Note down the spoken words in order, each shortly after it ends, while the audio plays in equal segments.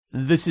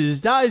This is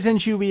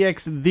Daizenshu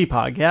EX, the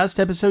podcast,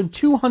 episode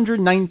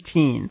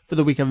 219 for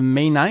the week of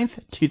May 9th,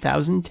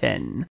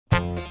 2010.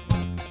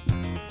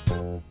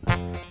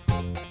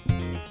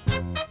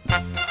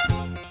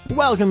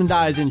 Welcome to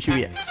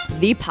Daizenshu EX,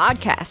 the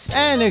podcast,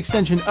 an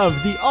extension of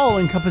the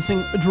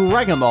all-encompassing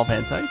Dragon Ball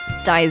fan site,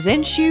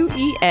 Daizenshu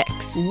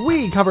EX.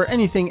 We cover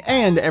anything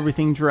and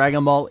everything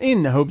Dragon Ball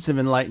in hopes of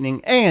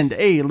enlightening and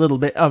a little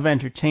bit of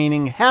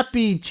entertaining.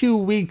 Happy 2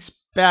 weeks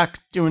back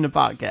doing the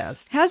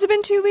podcast. Has it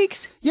been 2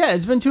 weeks? Yeah,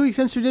 it's been 2 weeks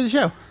since we did the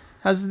show.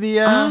 How's the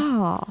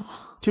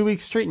 2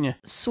 weeks treating you?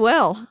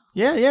 Swell.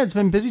 Yeah, it's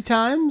been busy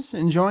times,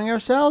 enjoying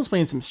ourselves,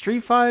 playing some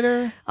Street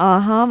Fighter.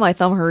 My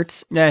thumb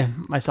hurts. Yeah,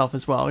 myself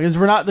as well, because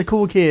we're not the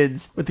cool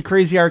kids with the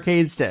crazy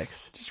arcade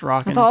sticks. Just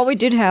rocking. I thought we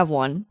did have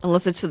one,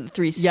 unless it's for the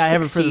 360. Yeah, I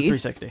have it for the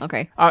 360.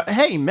 Okay.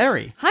 Hey,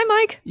 Mary. Hi,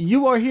 Mike.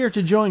 You are here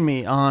to join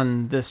me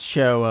on this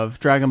show of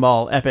Dragon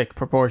Ball epic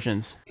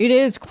proportions. It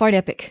is quite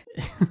epic.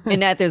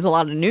 In that there's a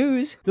lot of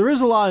news. There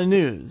is a lot of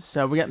news.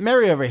 So we got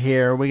Mary over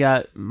here. We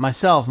got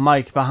myself,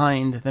 Mike,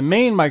 behind the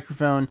main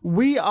microphone.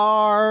 We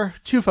are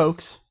two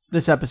folks.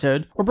 This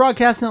episode, we're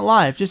broadcasting it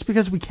live just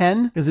because we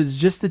can, because it's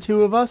just the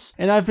two of us,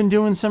 and I've been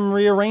doing some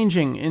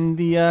rearranging in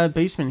the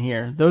basement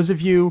here. Those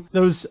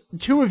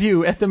two of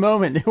you at the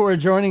moment who are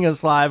joining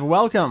us live,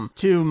 welcome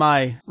to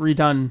my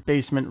redone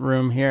basement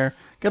room here.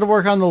 Got to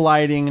work on the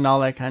lighting and all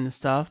that kind of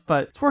stuff,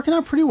 but it's working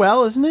out pretty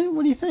well, isn't it?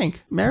 What do you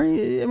think,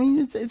 Mary? I mean,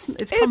 it's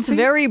comfy. It's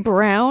very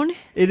brown.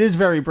 It is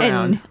very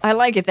brown. And I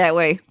like it that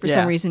way for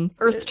some reason.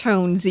 Earth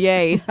tones,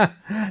 yay.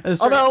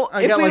 Although,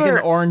 I got an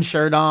orange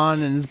shirt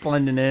on and it's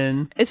blending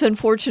in. It's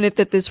unfortunate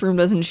that this room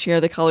doesn't share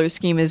the color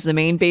scheme as the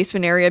main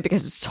basement area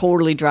because it's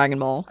totally Dragon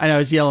Ball. I know,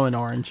 it's yellow and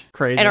orange.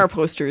 Crazy. And our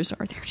posters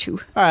are there too.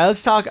 All right,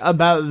 let's talk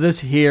about this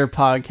here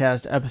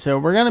podcast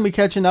episode. We're going to be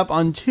catching up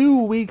on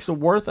 2 weeks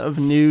worth of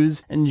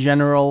news and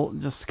general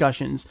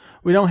discussions.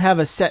 We don't have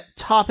a set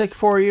topic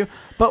for you,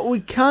 but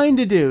we kind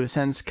of do,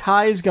 since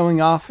Kai is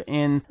going off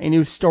in a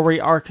new story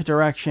arc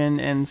direction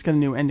and it's got a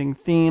new ending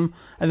theme.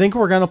 I think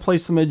we're going to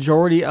place the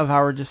majority of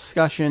our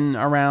discussion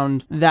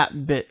around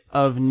that bit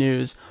of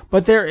news,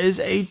 but there is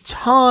a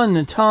ton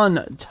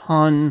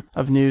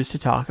of news to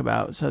talk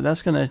about, so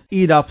that's going to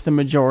eat up the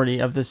majority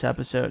of this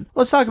episode.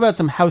 Let's talk about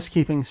some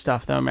housekeeping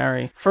stuff though,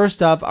 Mary.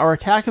 First up, our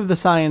Attack of the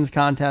Saiyans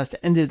contest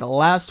ended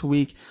last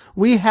week.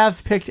 We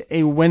have picked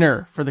a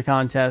winner for the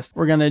contest.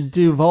 We're going to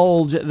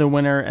divulge the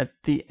winner at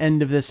the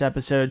end of this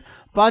episode,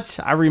 but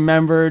I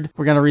remembered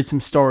we're going to read some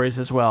stories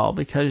as well,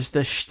 because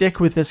the shtick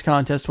with this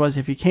contest was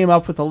if you came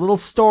up with a little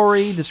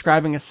story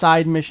describing a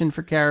side mission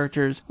for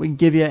characters, we'd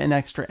give you an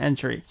extra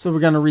entry. So we're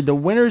going to read the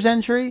winner's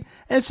entry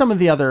and some of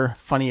the other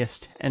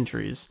funniest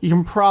entries. You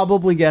can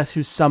probably guess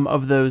who some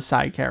of those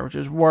side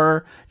characters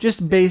were,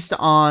 just based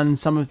on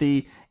some of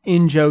the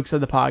in-jokes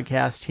of the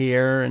podcast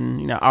here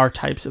and, our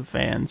types of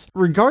fans.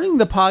 Regarding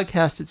the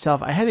podcast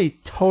itself, I had a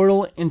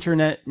total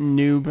internet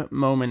noob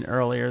moment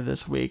earlier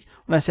this week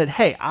when I said,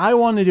 hey, I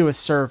want to do a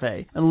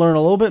survey and learn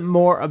a little bit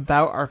more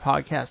about our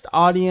podcast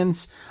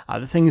audience,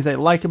 the things they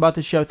like about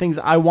the show, things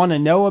I want to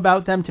know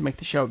about them to make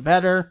the show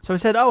better. So I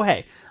said, oh,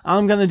 hey,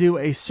 I'm going to do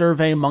a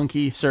Survey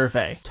Monkey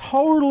survey.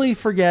 Totally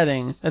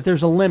forgetting that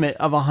there's a limit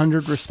of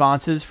 100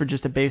 responses for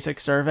just a basic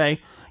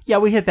survey. Yeah,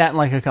 we hit that in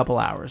like a couple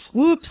hours.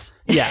 Whoops.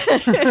 Yeah.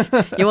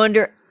 You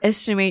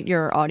underestimate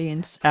your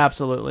audience.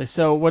 Absolutely.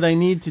 So what I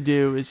need to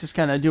do is just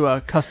kind of do a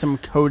custom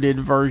coded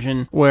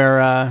version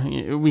where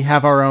we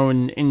have our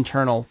own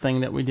internal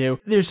thing that we do.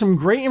 There's some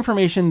great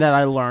information that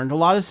I learned. A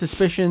lot of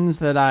suspicions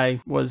that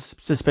I was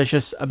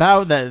suspicious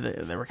about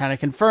that were kind of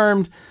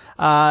confirmed.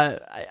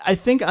 I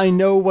think I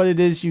know what it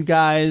is you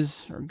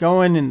guys are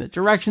going in the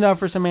direction of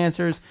for some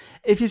answers.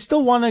 If you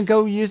still want to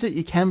go use it,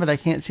 you can, but I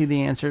can't see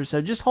the answers.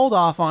 So just hold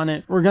off on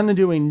it. We're going to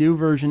do a new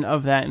version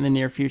of that in the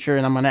near future,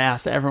 and I'm going to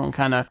ask everyone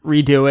kind of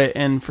redo it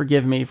and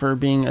forgive me for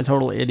being a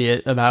total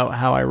idiot about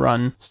how I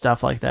run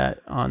stuff like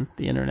that on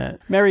the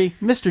internet. Mary,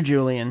 Mr.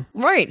 Julian.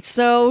 Right,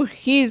 so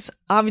he's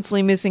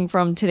obviously missing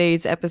from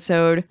today's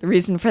episode. The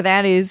reason for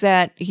that is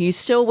that he's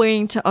still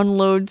waiting to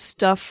unload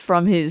stuff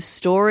from his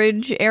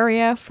storage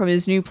area, from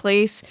his new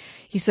place.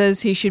 He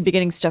says he should be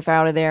getting stuff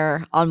out of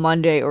there on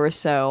Monday or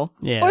so.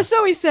 Yeah. Or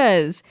so he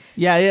says.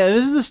 Yeah,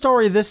 this is the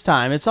story this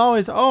time. It's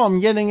always, I'm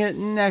getting it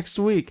next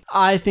week.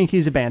 I think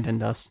he's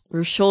abandoned us.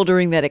 We're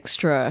shouldering that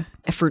extra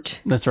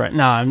effort. That's right.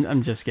 No,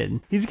 I'm just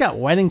kidding. He's got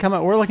wedding coming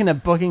up. We're looking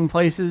at booking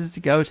places to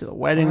go to the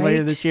wedding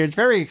later this year. It's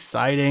very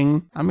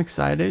exciting. I'm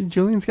excited.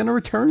 Julian's going to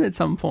return at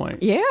some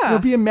point. Yeah. He'll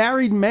be a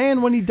married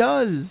man when he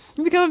does.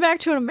 He'll be coming back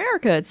to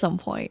America at some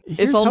point.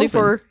 Here's if only hoping.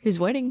 for his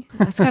wedding.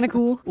 That's kind of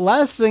cool.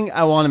 Last thing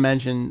I want to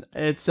mention,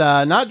 it's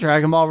not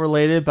Dragon Ball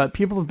related, but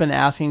people have been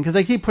asking, because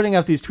I keep putting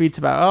up these tweets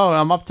about,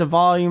 I'm up to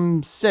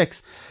volume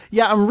 6.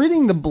 Yeah, I'm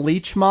reading the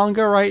Bleach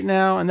manga right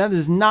now, and that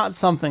is not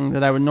something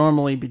that I would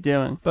normally be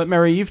doing. But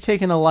Mary, you've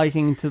taken a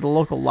liking to the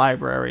local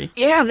library.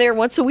 Yeah, I'm there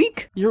once a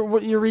week. You're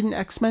reading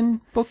X-Men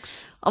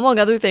books? among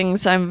other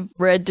things, I've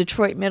read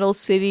Detroit Metal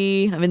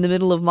City. I'm in the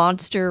middle of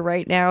Monster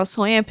right now,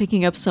 so I am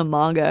picking up some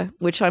manga,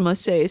 which I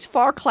must say is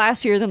far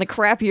classier than the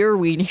crap you're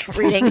reading.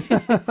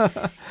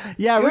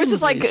 Yeah, yours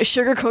is like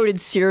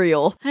sugar-coated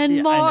cereal, and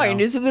Yeah, I mine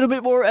know. is a little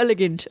bit more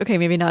elegant. Okay,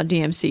 maybe not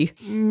DMC.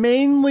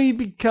 mainly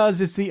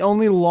because it's the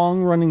only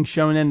long-running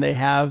shonen they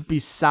have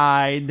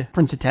beside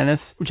Prince of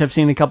Tennis, which I've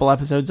seen a couple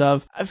episodes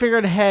of. I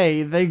figured,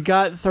 hey, they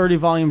got 30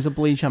 volumes of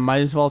Bleach. I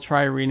might as well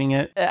try reading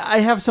it. I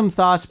have some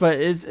thoughts, but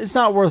it's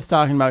not worth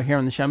talking about here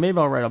on the show. Maybe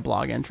I'll write a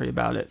blog entry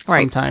about it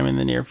sometime in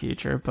the near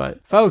future. But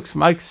folks,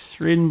 Mike's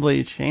reading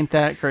Bleach. Ain't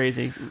that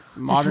crazy?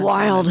 It's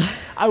wild. shonen.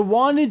 I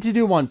wanted to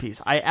do One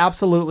Piece. I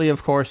absolutely,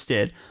 of course,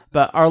 did.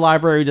 But our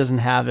library doesn't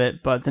have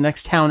it. But the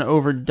next town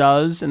over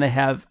does, and they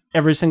have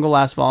every single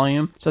last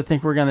volume. So I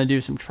think we're going to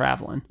do some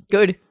traveling.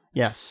 Good.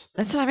 Yes.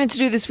 That's what I meant to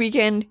do this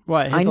weekend.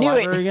 What, hit I the knew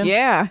library it. again?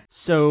 Yeah.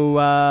 So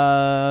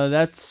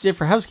that's it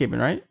for housekeeping,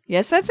 right?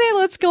 Yes, that's it.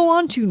 Let's go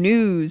on to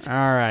news. All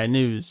right,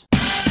 news.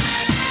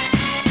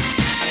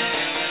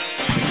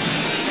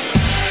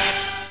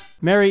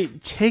 Mary,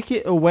 take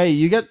it away.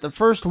 You get the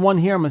first one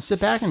here. I'm going to sit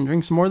back and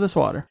drink some more of this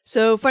water.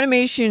 So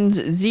Funimation's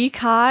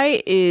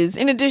Z-Kai is,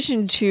 in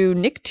addition to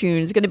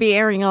Nicktoons, going to be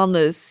airing on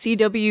the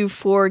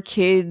CW4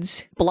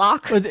 Kids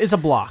block. It's a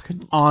block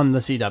on the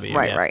CW.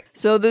 Right, yeah. right.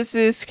 So this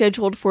is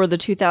scheduled for the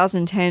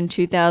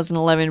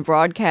 2010-2011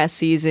 broadcast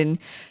season.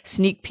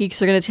 Sneak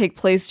peeks are going to take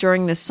place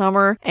during the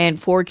summer,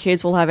 and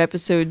 4Kids will have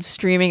episodes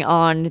streaming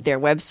on their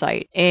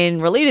website.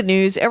 In related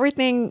news,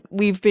 everything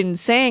we've been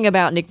saying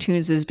about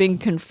Nicktoons has been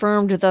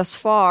confirmed thus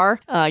far.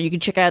 You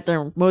can check out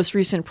their most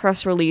recent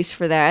press release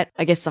for that.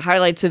 I guess the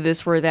highlights of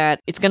this were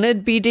that it's going to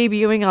be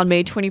debuting on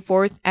May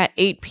 24th at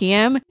 8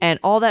 p.m., and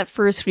all that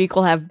first week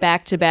will have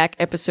back-to-back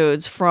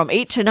episodes from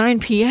 8 to 9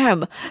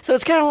 p.m. So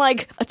it's kind of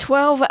like a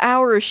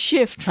 12-hour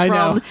shift I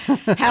know. from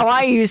how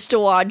I used to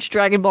watch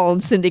Dragon Ball in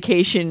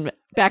syndication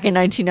back in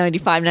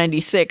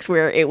 1995-96,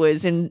 where it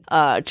was in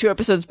 2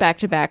 episodes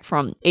back-to-back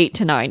from 8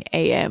 to 9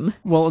 a.m.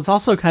 Well, it's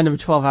also kind of a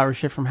 12-hour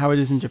shift from how it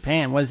is in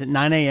Japan. What is it,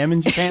 9 a.m.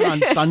 in Japan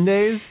on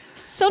Sundays?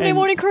 Sunday And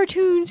morning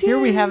cartoons, Here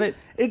we yay. have it.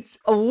 It's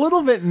a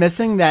little bit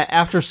missing that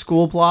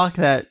after-school block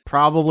that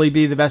probably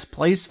be the best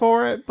place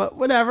for it, but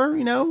whatever,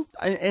 you know.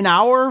 An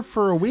hour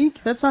for a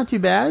week, that's not too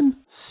bad.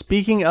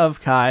 Speaking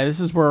of Kai, this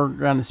is where we're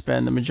going to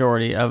spend the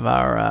majority of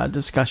our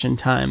discussion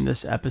time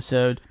this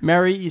episode.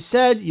 Mary, you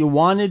said you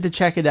wanted to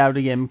check it out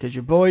again because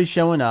your boy's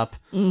showing up.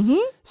 Mm-hmm.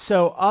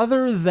 So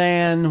other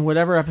than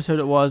whatever episode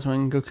it was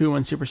when Goku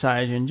went Super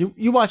Saiyan,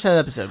 you watched that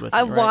episode with me,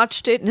 I right?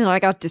 watched it and I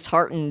got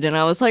disheartened, and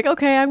I was like,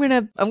 okay, I'm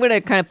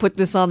gonna kind of put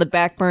this on the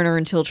back burner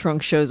until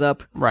Trunks shows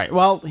up. Right.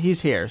 Well,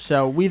 he's here.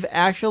 So we've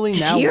actually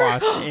now here?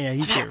 watched. Yeah,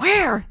 he's here.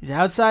 Where? He's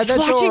outside that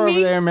watching door over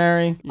me? there,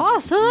 Mary.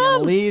 Awesome. You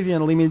gonna leave? You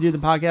gonna leave me to do the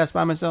podcast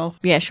by myself?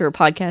 Yeah, sure,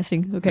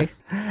 podcasting. Okay.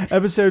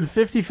 Episode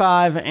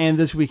 55 and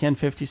this weekend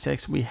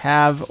 56, we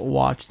have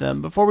watched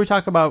them. Before we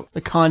talk about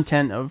the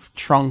content of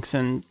Trunks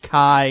and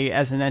Kai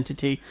as an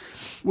entity,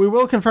 we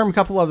will confirm a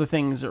couple other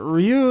things.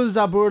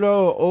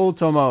 Ryuzaburo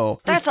Otomo.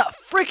 That's a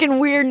freaking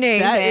weird name,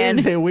 That man.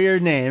 is a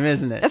weird name,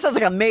 isn't it? That sounds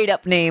like a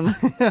made-up name.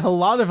 A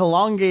lot of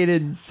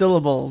elongated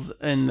syllables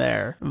in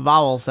there,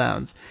 vowel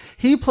sounds.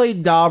 He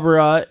played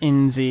Dabra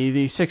in Z,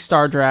 the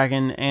 6-star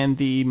dragon, and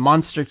the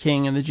Monster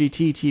King in the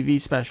GT TV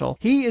special.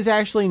 He is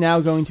actually now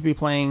going to be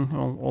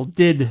playing, well,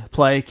 did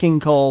play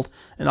King Cold,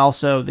 and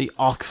also the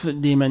Ox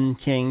Demon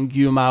King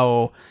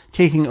Gyumao,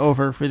 taking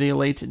over for the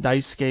late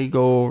Daisuke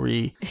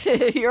Gori.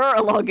 Your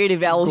elongated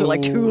vowels are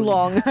like too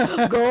long.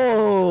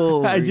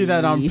 Go. I do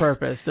that on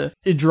purpose.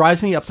 It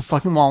drives me up the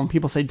fucking wall when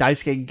people say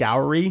Daisuke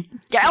Gori.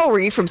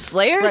 Gallery from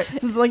Slayers?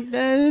 Right. It's like,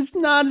 it's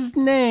not his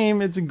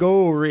name, it's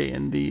Gori,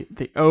 and the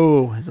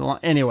O is a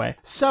lot. Anyway,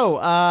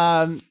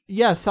 so,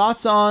 yeah,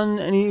 thoughts on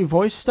any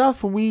voice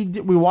stuff? We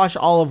watched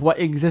all of what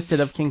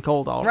existed of King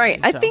Cold already. Right.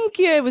 I so. think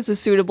it was a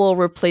suitable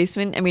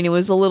replacement. I mean, it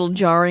was a little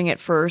jarring at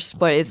first,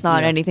 but it's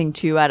not anything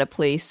too out of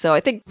place. So I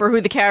think for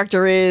who the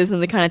character is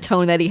and the kind of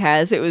tone that he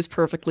has, it was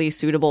perfectly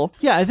suitable.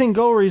 Yeah, I think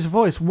Gori's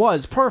voice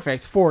was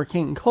perfect for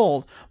King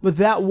Cold, but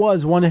that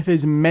was one of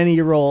his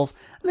many roles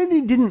that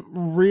he didn't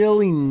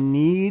really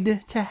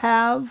need to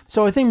have.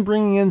 So I think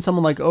bringing in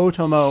someone like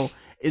Otomo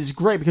is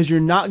great because you're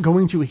not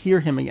going to hear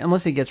him again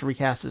unless he gets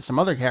recast as some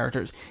other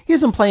characters. He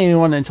doesn't play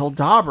anyone until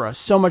Dabra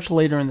so much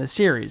later in the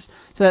series.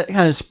 So that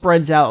kind of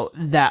spreads out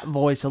that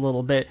voice a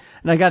little bit.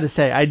 And I got to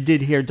say, I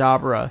did hear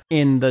Dabra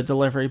in the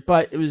delivery,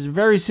 but it was a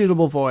very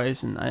suitable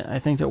voice, and I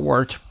think it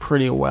worked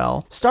pretty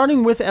well.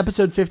 Starting with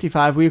episode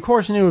 55, we of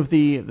course knew of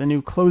the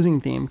new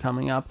closing theme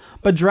coming up,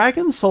 but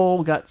Dragon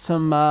Soul got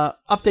some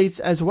updates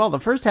as well.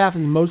 The first half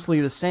is mostly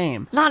the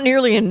same. Not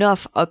nearly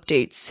enough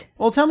updates.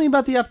 Well, tell me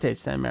about the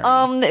updates then, Mary.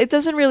 It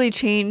doesn't doesn't really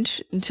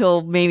change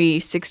until maybe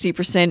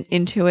 60%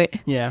 into it.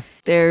 Yeah.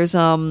 There's,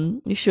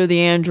 they show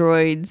the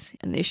androids,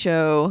 and they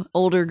show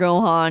older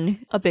Gohan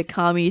up at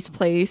Kami's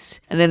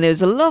place, and then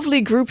there's a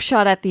lovely group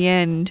shot at the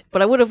end,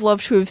 but I would have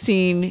loved to have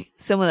seen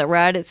some of the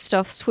Raditz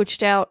stuff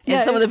switched out,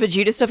 and some of the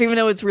Vegeta stuff, even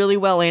though it's really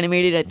well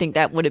animated. I think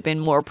that would have been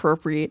more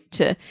appropriate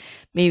to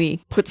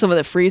maybe put some of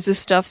the Frieza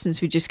stuff,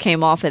 since we just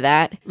came off of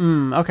that.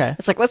 Okay.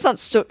 It's like, let's not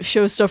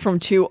show stuff from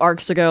 2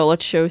 arcs ago,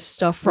 let's show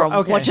stuff from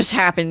what just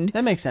happened.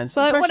 That makes sense.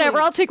 But Especially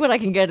whatever, I'll take what I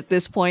can get at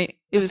this point.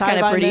 It was kind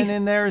of pretty. The Saibai Men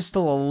in there is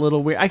still a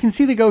little weird. I can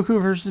see the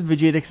Goku versus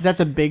Vegeta because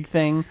that's a big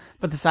thing,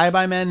 but the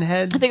Saibai Men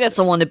head, I think that's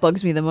the one that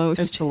bugs me the most.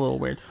 it's a little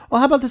weird. Well,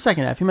 how about the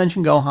second half? You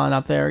mentioned Gohan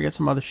up there, get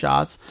some other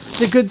shots.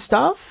 Is it good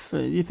stuff?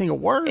 You think it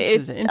works?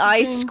 Is it interesting?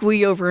 I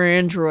squee over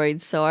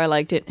androids, so I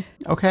liked it.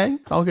 Okay,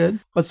 all good.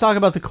 Let's talk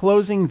about the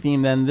closing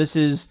theme then. This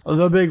is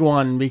the big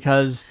one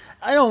because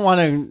I don't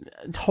want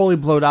to totally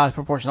blow it out of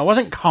proportion. There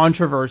wasn't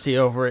controversy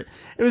over it.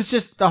 It was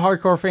just the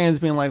hardcore fans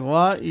being like,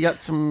 what? You got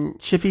some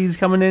chippies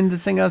coming in to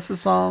sing us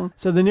a song?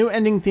 So the new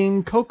ending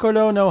theme,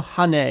 Kokoro no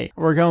Hane.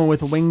 We're going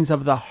with Wings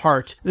of the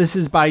Heart. This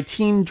is by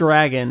Team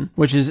Dragon,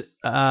 which is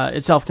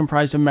itself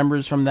comprised of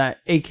members from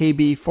that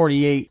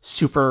AKB48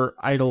 super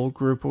idol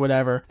group or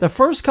whatever. The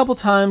first couple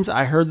times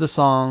I heard the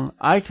song,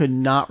 I could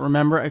not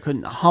remember. I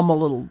couldn't hum a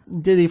little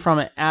ditty from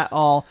it at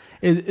all.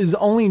 It is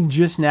only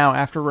just now,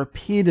 after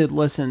repeated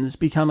listens,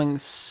 becoming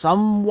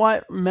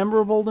somewhat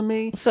memorable to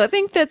me. So I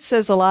think that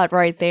says a lot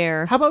right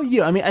there. How about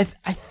you? I mean, I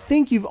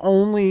think you've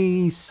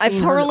only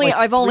seen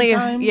I've only 3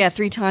 times?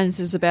 3 times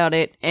is about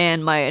it,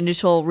 and my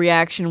initial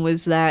reaction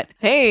was that,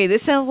 hey,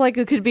 this sounds like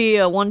it could be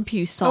a One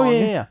Piece song. Oh,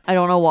 yeah. I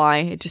don't know why.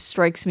 It just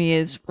strikes me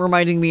as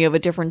reminding me of a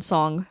different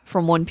song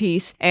from One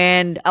Piece.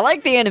 And I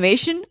like the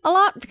animation a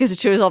lot because it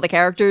shows all the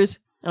characters,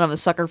 and I'm a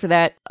sucker for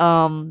that.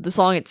 The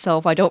song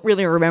itself, I don't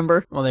really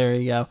remember. Well, there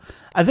you go.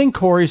 I think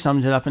Corey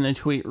summed it up in a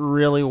tweet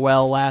really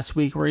well last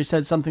week, where he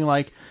said something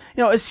like,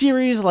 a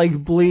series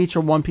like Bleach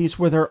or One Piece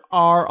where there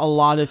are a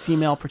lot of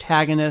female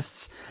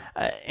protagonists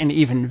and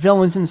even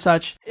villains and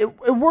such,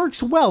 it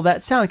works well.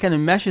 That sound kind of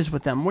meshes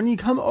with them. When you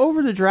come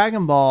over to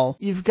Dragon Ball,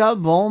 you've got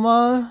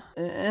Bulma.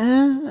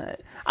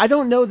 I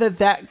don't know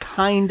that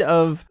kind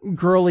of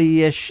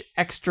girly-ish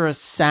extra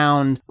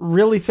sound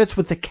really fits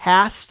with the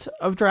cast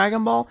of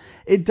Dragon Ball.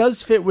 It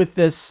does fit with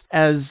this,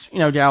 as,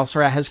 Daryl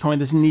Surratt has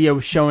coined, this Neo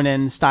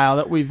Shonen style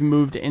that we've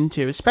moved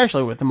into,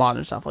 especially with the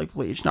modern stuff like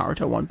Bleach,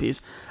 Naruto, One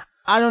Piece.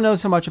 I don't know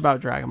so much about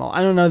Dragon Ball.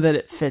 I don't know that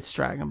it fits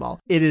Dragon Ball.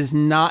 It is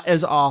not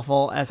as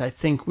awful as I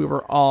think we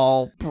were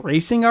all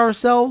bracing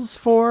ourselves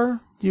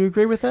for. Do you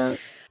agree with that?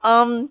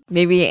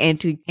 Maybe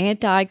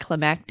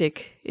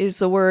anticlimactic is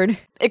the word.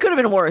 It could have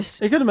been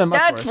worse. It could have been much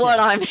worse. That's what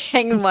I'm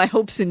hanging my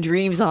hopes and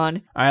dreams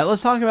on. All right,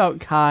 let's talk about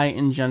Kai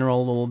in general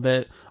a little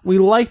bit. We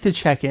like to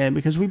check in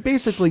because we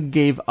basically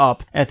gave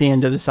up at the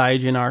end of the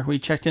Saiyajin arc. We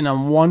checked in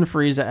on one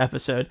Frieza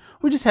episode.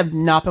 We just have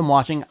not been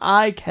watching.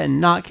 I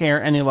cannot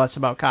care any less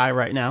about Kai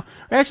right now.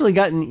 We actually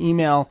got an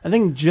email, I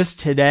think just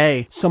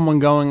today, someone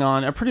going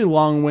on a pretty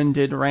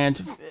long-winded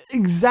rant,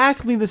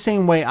 exactly the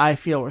same way I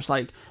feel. Where it's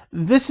like,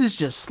 this is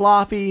just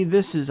sloppy,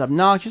 this is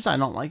obnoxious, I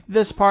don't like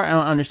this part, I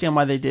don't understand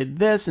why they did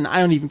this, and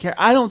I don't even care.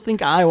 I don't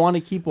think I want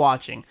to keep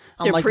watching.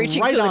 They're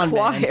preaching to the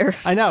choir. Man.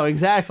 I know,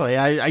 exactly.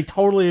 I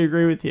totally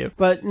agree with you.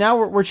 But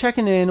now we're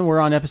checking in.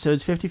 We're on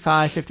episodes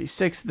 55,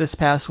 56 this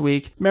past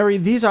week. Mary,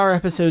 these are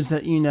episodes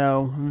that you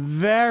know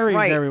very,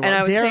 very well.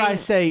 And I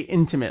say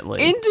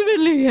intimately.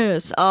 Intimately,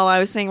 yes. I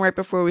was saying right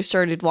before we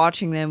started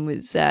watching them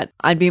was that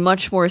I'd be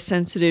much more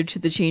sensitive to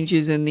the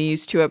changes in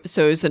these 2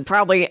 episodes than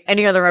probably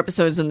any other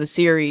episodes in the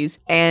series.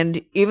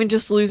 And even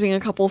just losing a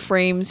couple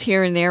frames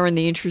here and there in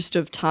the interest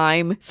of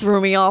time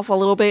threw me off a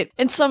little bit.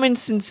 And some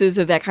instances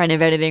of that kind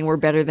of editing were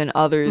better than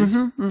others.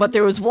 But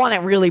there was one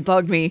that really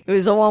bugged me. It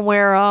was the one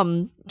where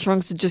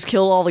Trunks had just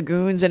killed all the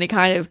goons, and he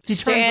kind of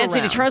stands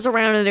and he turns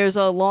around, and there's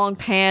a long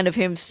pan of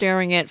him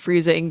staring at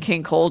Frieza and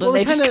King Cold, and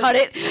they just cut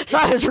it. So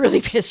I was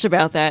really pissed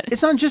about that.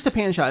 It's not just a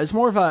pan shot; it's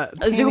more of a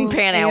zoom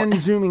pan out and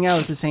zooming out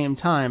at the same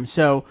time.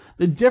 So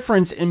the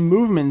difference in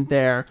movement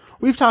there,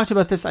 we've talked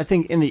about this, I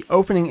think, in the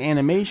opening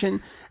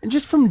animation, and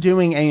just from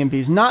doing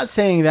AMVs. Not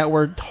saying that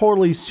we're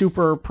totally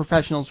super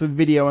professionals with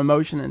video and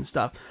motion and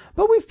stuff,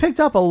 but we've picked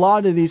up a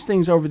lot of these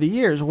things over the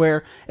years,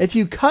 where if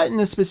you cut in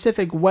a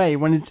specific way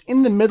when it's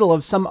in the middle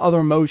of some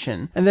other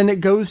motion, and then it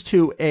goes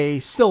to a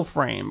still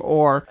frame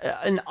or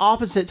an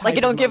opposite type. Like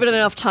you don't give it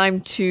enough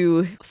time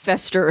to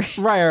fester.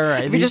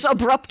 Right. If you just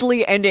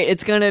abruptly end it,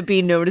 it's gonna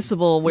be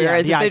noticeable.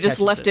 Whereas if they just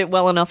left it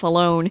well enough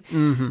alone,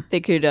 they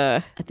could.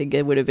 I think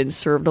it would have been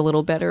served a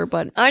little better.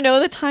 But I know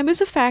that time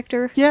is a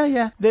factor.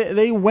 Yeah.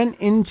 They went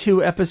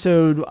into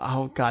episode.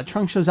 Oh God,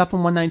 Trunks shows up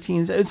in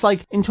 119. It's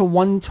like into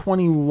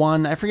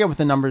 121. I forget what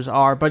the numbers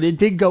are, but it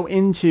did go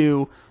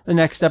into the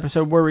next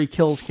episode where he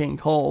kills King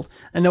Cold.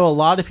 I know a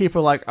lot of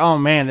people are like, oh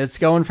man, it's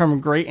going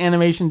from great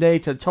animation day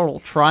to total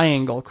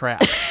triangle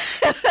crap.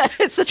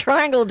 It's a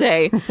triangle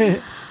day.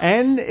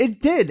 And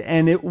it did,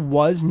 and it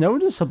was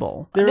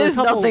noticeable. There's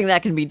nothing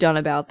that can be done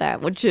about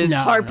that, which is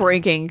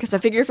heartbreaking, because I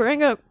figure if we're going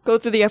to go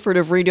through the effort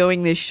of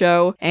redoing this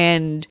show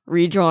and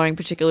redrawing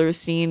particular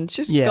scenes,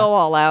 just go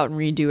all out and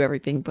redo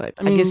everything. But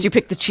I guess you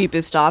pick the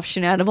cheapest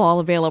option out of all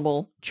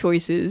available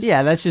choices.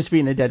 Yeah, that's just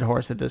being a dead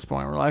horse at this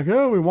point. We're like,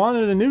 oh, we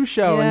wanted a new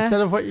show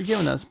instead of what you're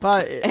giving us.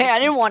 But hey, I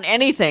didn't want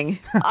anything.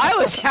 I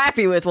was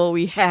happy with what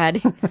we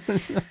had.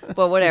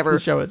 But whatever.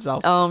 Just the show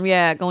itself.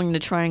 Yeah, going into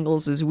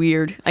triangles is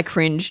weird. I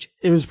cringed.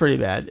 It was pretty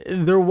bad.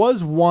 There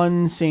was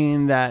one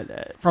scene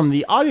that, from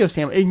the audio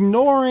standpoint,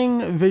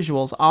 ignoring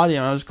visuals, audio,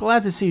 and I was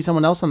glad to see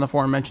someone else on the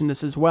forum mention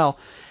this as well.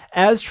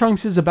 As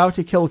Trunks is about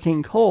to kill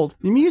King Cold,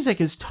 the music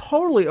is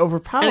totally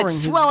overpowering. And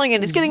it's swelling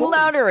and it's getting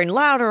louder and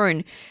louder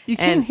and you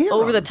can't hear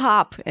over the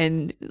top.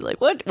 And like,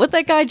 what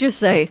that guy just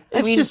say?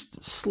 It's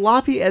just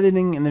sloppy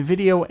editing in the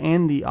video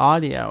and the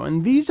audio.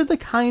 And these are the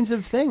kinds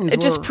of things.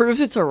 It just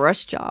proves it's a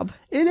rush job.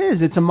 It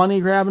is. It's a money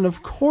grab, and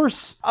of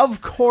course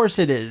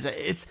it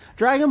is.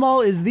 Dragon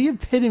Ball is the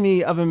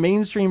epitome of a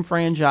mainstream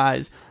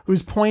franchise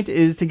whose point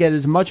is to get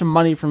as much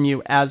money from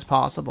you as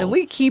possible. And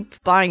we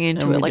keep buying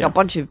into it like a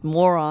bunch of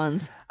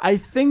morons. I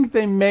think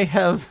they may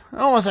have, I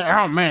don't want to say,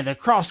 oh man, they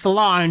crossed the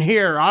line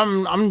here,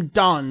 I'm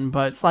done.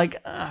 But it's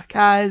like,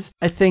 guys,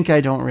 I think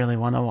I don't really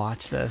want to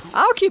watch this.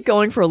 I'll keep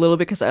going for a little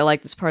bit because I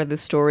like this part of the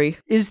story.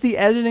 Is the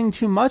editing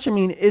too much? I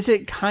mean, is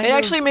it It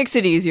actually makes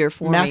it easier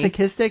for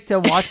masochistic to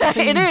watch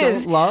something it you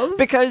is, don't love?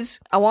 Because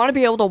I want to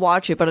be able to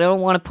watch it, but I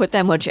don't want to put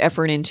that much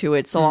effort into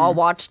it. So I'll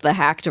watch the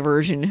hacked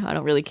version. I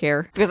don't really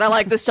care. Because I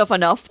like this stuff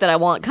enough that I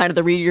want kind of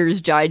the Reader's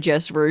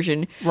Digest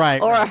version.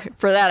 Right. Or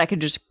for that, I could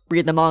just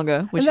read the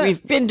manga, which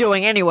we've been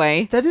doing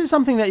anyway. That is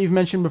something that you've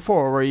mentioned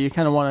before, where you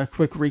kind of want a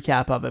quick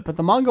recap of it. But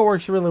the manga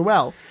works really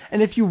well.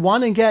 And if you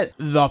want to get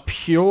the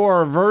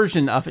pure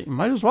version of it, you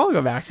might as well go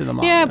back to the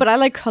manga. Yeah, but I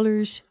like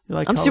colors.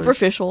 I'm colors?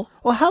 Superficial.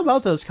 Well, how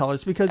about those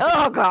colors? Because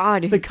oh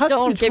god, the cuts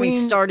don't get me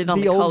started on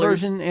the old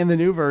colors. version and the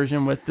new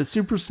version with the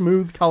super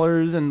smooth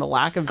colors and the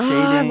lack of shading.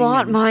 I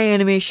want my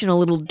animation a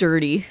little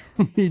dirty,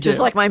 just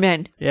like my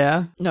men.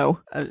 Yeah.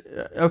 No.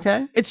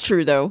 Okay. It's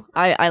true though.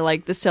 I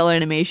like the cell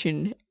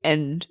animation,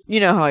 and you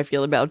know how I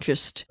feel about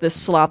just the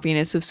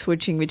sloppiness of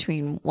switching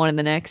between one and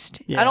the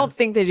next. Yeah. I don't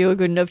think they do a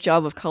good enough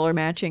job of color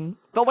matching.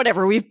 But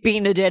whatever, we've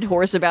beaten a dead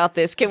horse about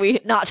this. Can we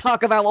not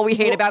talk about what we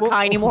hate about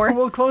Kai anymore?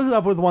 We'll close it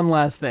up with one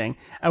last thing.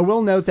 I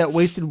will note that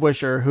Wasted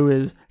Wisher, who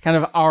is kind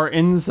of our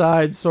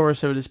inside source,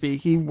 so to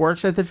speak, he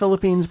works at the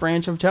Philippines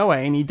branch of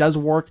Toei, and he does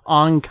work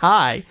on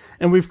Kai.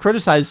 And we've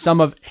criticized some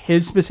of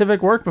his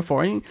specific work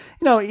before. And,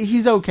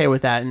 he's okay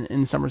with that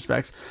in some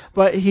respects.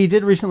 But he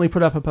did recently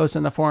put up a post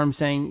on the forum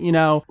saying,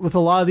 with a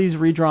lot of these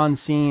redrawn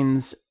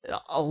scenes,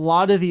 a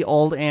lot of the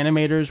old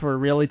animators were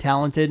really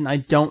talented, and I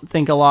don't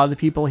think a lot of the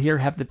people here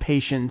have the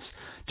patience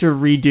to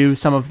redo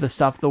some of the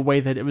stuff the way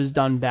that it was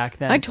done back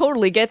then. I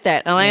totally get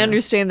that. And I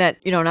understand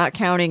that, not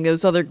counting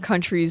those other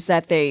countries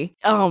that they,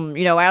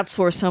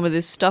 outsource some of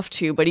this stuff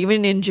to. But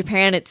even in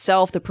Japan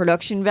itself, the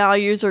production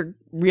values are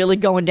really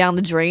going down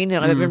the drain.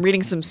 And I've been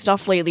reading some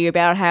stuff lately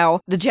about how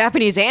the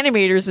Japanese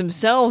animators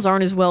themselves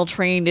aren't as well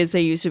trained as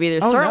they used to be.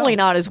 They're certainly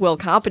not as well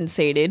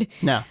compensated.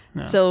 No.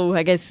 So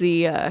I guess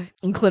the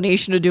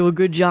inclination to do a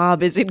good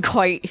job isn't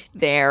quite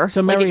there.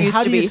 So Mary,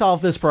 how do you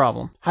solve this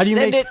problem? How do you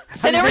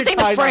send everything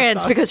to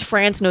France, because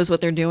France knows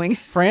what they're doing.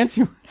 France?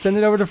 Send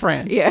it over to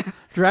France. Yeah.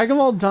 Dragon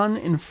Ball done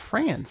in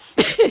France.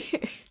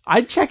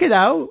 I'd check it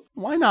out.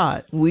 Why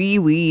not?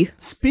 Oui.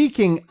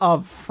 Speaking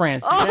of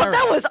France. Oh,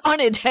 that was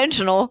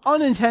unintentional.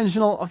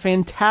 A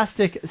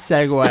fantastic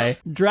segue.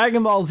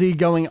 Dragon Ball Z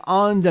going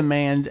on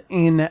demand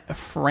in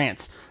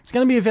France. It's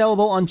going to be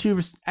available on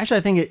actually,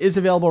 I think it is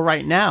available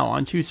right now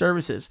on 2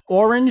 services.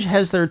 Orange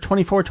has their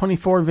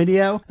 24/24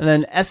 video, and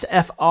then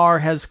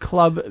SFR has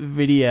Club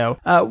Video.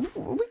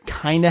 We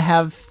kind of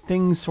have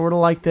things sort of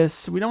like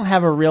this. We don't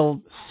have a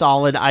real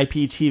solid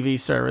IPTV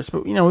service,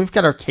 but we've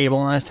got our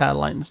cable and our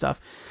satellite and stuff.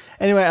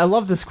 Anyway, I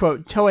love this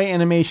quote. Toei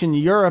Animation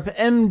Europe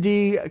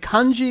MD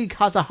Kanji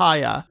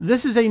Kazahaya.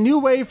 This is a new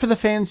way for the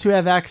fans to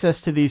have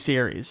access to these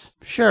series.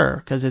 Sure,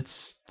 because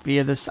it's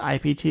via this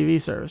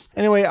IPTV service.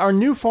 Anyway, our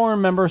new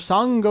forum member,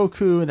 Son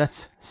Goku,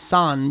 that's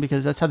San,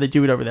 because that's how they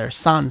do it over there,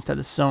 San instead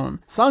of Son.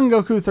 Son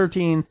Goku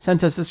 13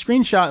 sent us a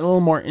screenshot and a little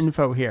more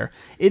info here.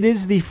 It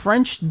is the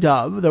French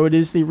dub, though it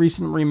is the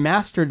recent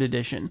remastered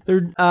edition.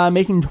 They're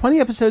making 20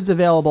 episodes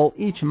available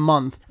each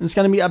month, and it's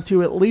going to be up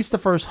to at least the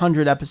first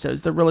 100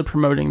 episodes. They're really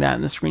promoting that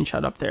in the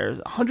screenshot up there.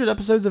 100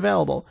 episodes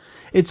available.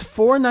 It's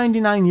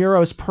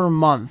 €4.99 per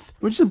month,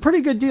 which is a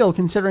pretty good deal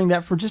considering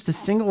that for just a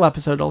single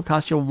episode it'll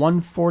cost you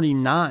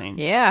 $1.49.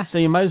 Yeah. So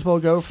you might as well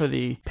go for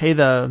pay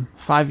the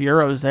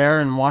 €5 there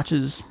and watch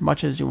as as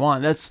much as you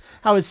want. That's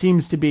how it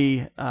seems to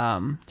be,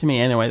 to me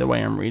anyway, the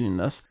way I'm reading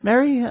this.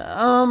 Mary,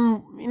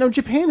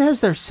 Japan has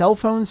their cell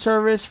phone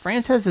service.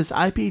 France has this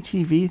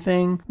IPTV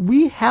thing.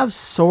 We have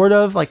sort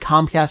of like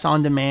Comcast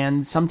On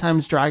Demand.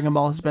 Sometimes Dragon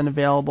Ball has been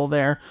available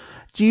there.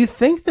 Do you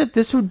think that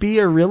this would be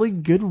a really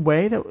good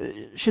way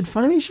should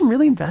Funimation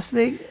really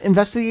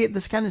investigate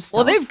this kind of stuff?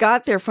 Well, they've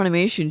got their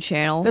Funimation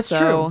channel. That's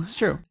true. That's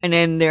true. And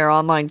then their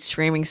online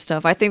streaming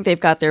stuff. I think they've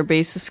got their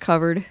bases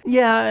covered.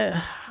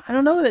 Yeah. I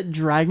don't know that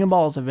Dragon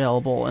Ball is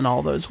available in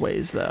all those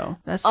ways, though.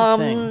 That's the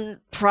thing.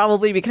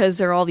 Probably because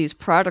there are all these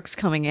products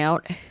coming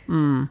out.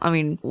 I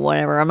mean,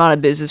 whatever. I'm not a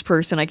business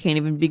person. I can't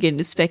even begin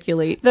to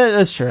speculate.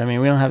 That's true. I mean,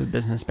 we don't have a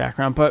business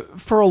background. But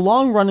for a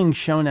long-running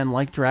shonen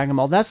like Dragon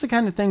Ball, that's the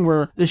kind of thing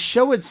where the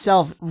show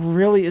itself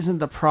really isn't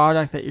the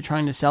product that you're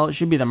trying to sell. It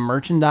should be the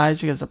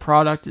merchandise because the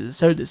product is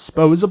so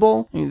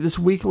disposable. I mean, this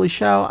weekly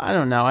show, I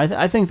don't know.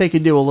 I think they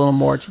could do a little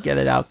more to get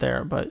it out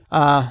there. But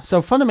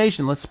so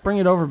Funimation, let's bring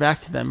it over back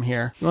to them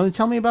here. You want to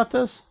tell me about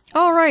this?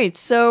 All right,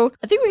 so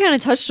I think we kind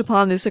of touched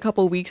upon this a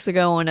couple weeks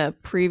ago on a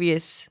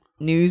previous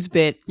news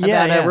bit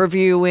about a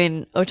review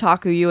in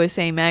Otaku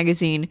USA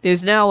magazine.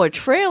 There's now a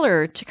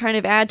trailer to kind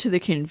of add to the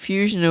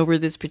confusion over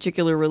this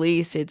particular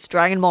release. It's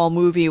Dragon Ball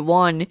Movie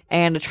 1,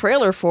 and a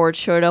trailer for it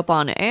showed up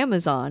on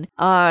Amazon.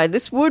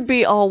 This would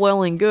be all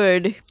well and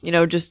good,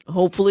 just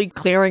hopefully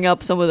clearing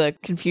up some of the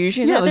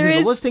confusion. Yeah,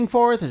 there's a listing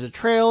for it, there's a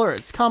trailer,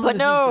 it's coming. But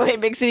no, it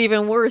makes it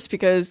even worse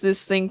because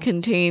this thing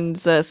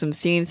contains some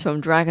scenes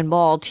from Dragon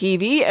Ball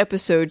TV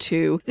Episode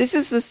 2. This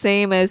is the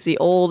same as the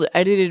old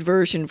edited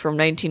version from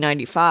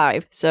 1995.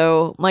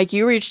 So, Mike,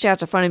 you reached out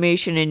to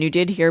Funimation and you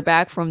did hear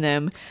back from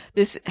them.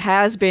 This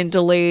has been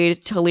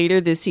delayed to later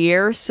this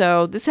year,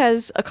 so this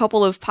has a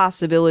couple of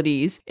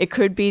possibilities. It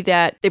could be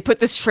that they put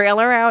this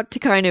trailer out to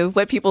kind of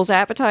whet people's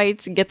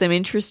appetites and get them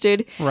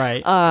interested.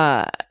 Right.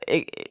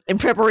 In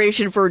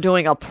preparation for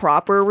doing a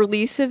proper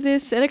release of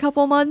this in a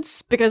couple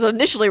months. Because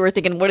initially we're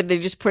thinking, what are they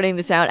just putting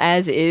this out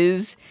as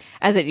is?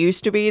 As it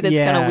used to be? That's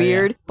kind of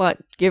weird. Yeah. But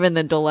given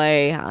the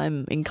delay,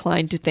 I'm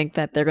inclined to think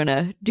that they're going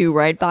to do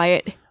right by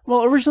it.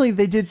 Well, originally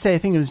they did say, I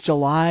think it was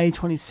July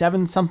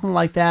 27th, something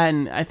like that,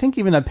 and I think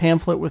even a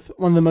pamphlet with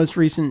one of the most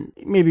recent,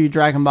 maybe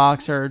Dragon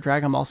Box or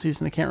Dragon Ball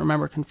Season, I can't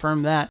remember,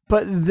 confirmed that.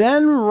 But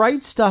then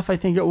Right Stuff, I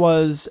think it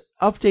was,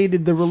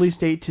 updated the release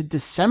date to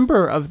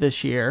December of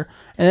this year,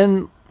 and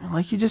then,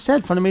 like you just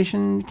said,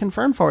 Funimation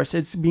confirmed for us,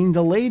 it's being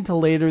delayed to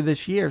later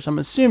this year, so I'm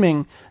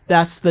assuming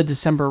that's the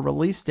December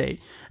release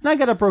date. And I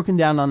got it broken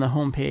down on the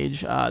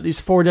homepage, these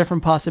 4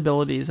 different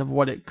possibilities of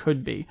what it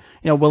could be.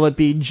 Will it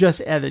be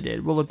just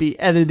edited? Will it be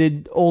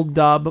edited old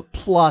dub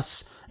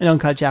plus an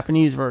uncut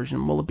Japanese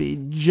version? Will it be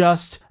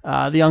just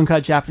the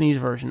uncut Japanese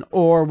version?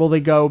 Or will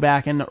they go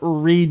back and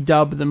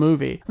redub the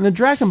movie? And the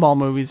Dragon Ball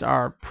movies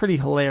are pretty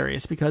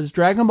hilarious because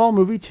Dragon Ball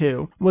Movie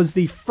 2 was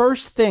the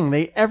first thing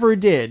they ever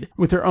did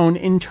with their own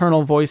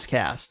internal voice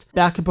cast,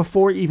 back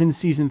before even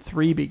Season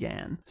 3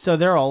 began. So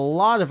there are a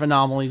lot of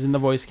anomalies in the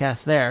voice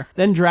cast there.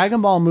 Then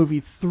Dragon Ball Movie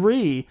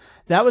 3,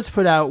 that was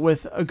put out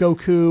with a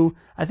Goku,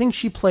 I think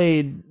she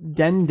played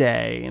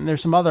Dende, and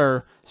there's some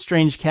other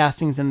strange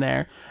castings in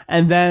there.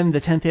 And then the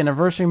 10th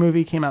anniversary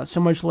movie came out so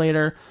much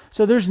later.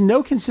 So there's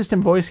no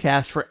consistent voice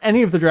cast for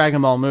any of the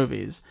Dragon Ball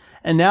movies.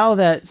 And now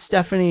that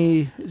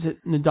Stephanie, is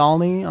it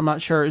Nadolny? I'm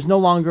not sure, is no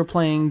longer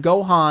playing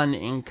Gohan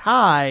and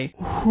Kai,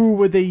 who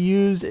would they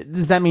use?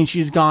 Does that mean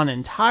she's gone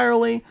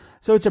entirely?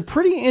 So it's a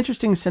pretty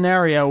interesting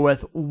scenario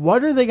with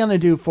what are they going to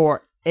do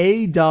for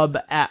a dub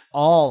at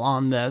all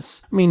on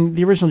this. I mean,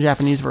 the original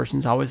Japanese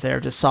version's always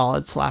there, just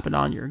solid, slap it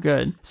on, you're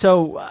good.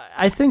 So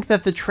I think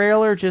that the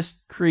trailer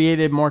just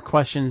created more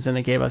questions than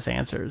it gave us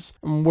answers.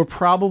 We're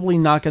probably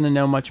not going to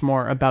know much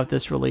more about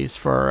this release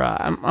for,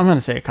 I'm going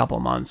to say a couple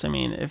months. I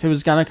mean, if it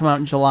was going to come out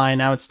in July,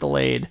 now it's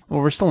delayed.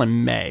 Well, we're still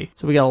in May,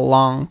 so we got a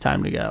long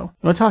time to go.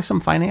 You want to talk some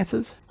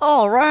finances?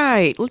 All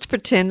right, let's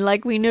pretend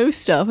like we know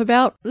stuff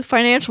about the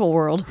financial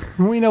world.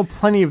 We know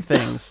plenty of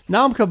things.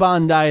 Namco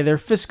Bandai, their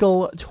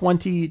fiscal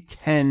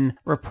 2010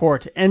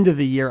 report, end of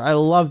the year. I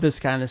love this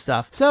kind of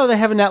stuff. So they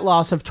have a net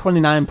loss of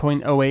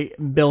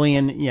 29.08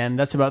 billion yen.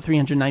 That's about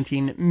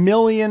 $319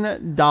 million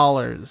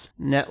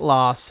net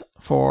loss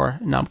for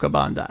Namco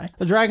Bandai.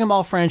 The Dragon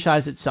Ball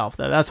franchise itself,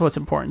 though, that's what's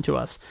important to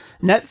us.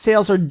 Net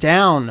sales are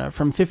down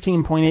from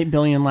 15.8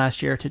 billion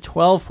last year to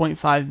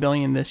 12.5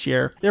 billion this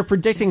year. They're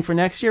predicting for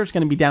next year it's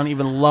going to be down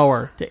even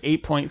lower to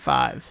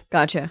 8.5.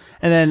 Gotcha.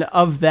 And then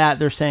of that,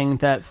 they're saying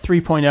that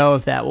 3.0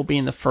 of that will be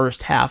in the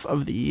first half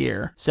of the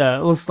year. So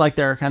it looks like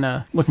they're kind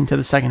of looking to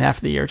the second half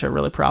of the year to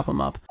really prop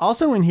them up.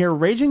 Also in here,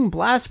 Raging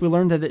Blast, we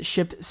learned that it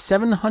shipped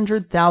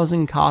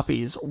 700,000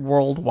 copies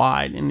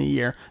worldwide in the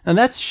year. Now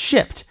that's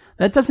shipped.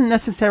 That doesn't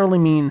necessarily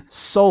mean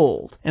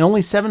sold, and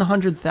only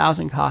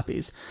 700,000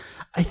 copies.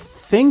 I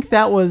think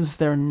that was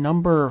their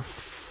number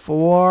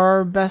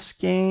 4 best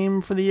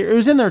game for the year. It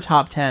was in their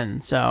top 10,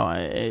 so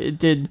it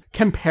did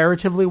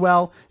comparatively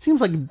well.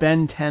 Seems like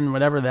Ben 10,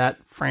 whatever that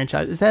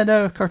franchise, is that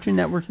a Cartoon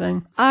Network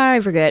thing?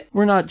 I forget.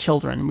 We're not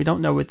children. We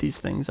don't know what these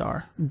things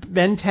are.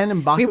 Ben 10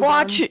 and Bakugan. We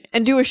watch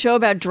and do a show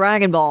about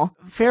Dragon Ball.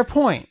 Fair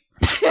point.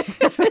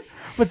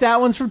 But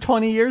that one's from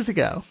 20 years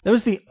ago. That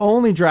was the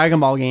only Dragon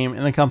Ball game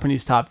in the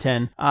company's top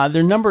 10.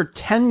 Their number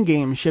 10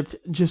 game shipped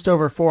just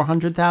over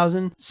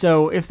 400,000.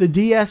 So if the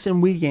DS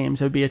and Wii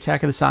games, it would be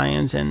Attack of the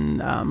Saiyans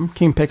and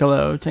King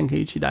Piccolo,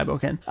 Tenkaichi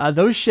Daiboken,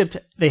 those shipped,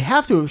 they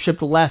have to have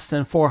shipped less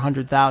than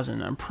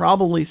 400,000, and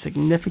probably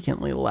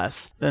significantly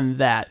less than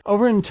that.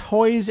 Over in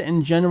toys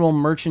and general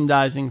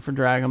merchandising for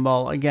Dragon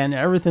Ball, again,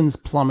 everything's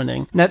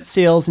plummeting. Net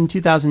sales in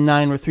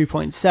 2009 were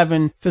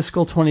 3.7,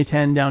 fiscal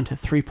 2010 down to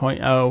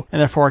 3.0,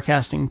 and they're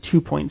forecasting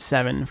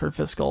 2.7 for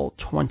fiscal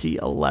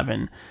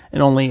 2011,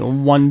 and only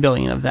 1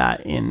 billion of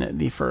that in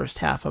the first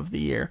half of the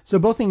year. So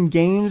both in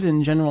games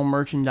and general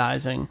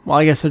merchandising, well,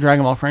 I guess the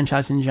Dragon Ball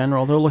franchise in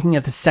general, they're looking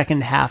at the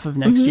second half of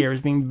next year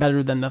as being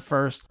better than the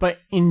first. But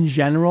in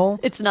general,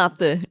 it's not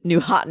the new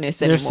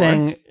hotness anymore. They're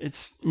saying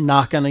it's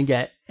not going to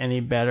get any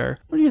better.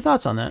 What are your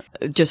thoughts on that?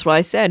 Just what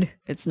I said.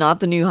 It's not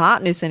the new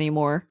hotness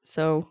anymore.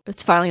 So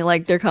it's finally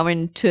like they're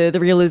coming to the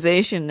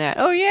realization that,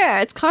 oh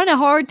yeah, it's kind of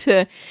hard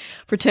to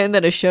pretend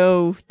that a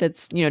show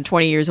that's,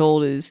 20 years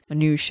old is a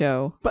new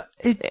show. But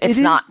it's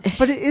not.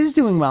 But it is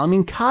doing well. I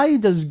mean, Kai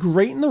does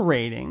great in the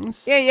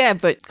ratings. Yeah,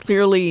 but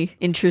clearly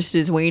interest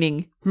is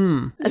waning.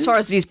 As far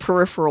as these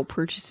peripheral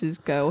purchases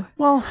go.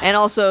 Well, and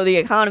also the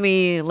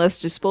economy,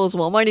 less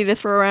disposable money to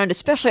throw around,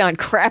 especially on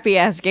crappy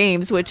ass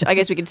games, which I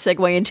guess we can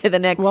segue into the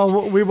next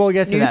we will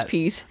get to news that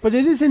piece. But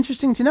it is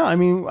interesting to know. I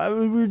mean,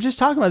 we were just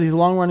talking about these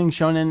long running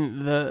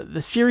shonen.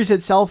 The series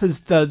itself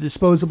is the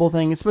disposable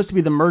thing. It's supposed to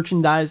be the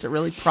merchandise that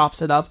really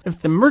props it up.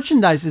 If the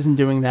merchandise isn't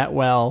doing that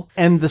well,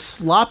 and the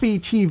sloppy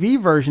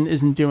TV version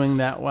isn't doing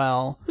that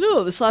well.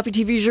 No, the sloppy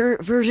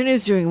TV version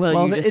is doing well.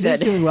 Well, it is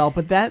doing well,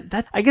 but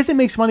that I guess it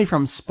makes money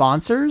from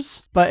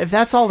sponsors. But if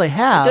that's all they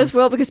have, it does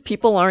well because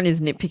people aren't as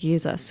nitpicky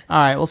as us. All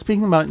right. Well,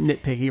 speaking about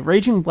nitpicky,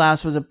 Raging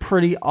Blast was a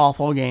pretty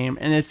awful game,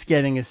 and it's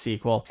getting a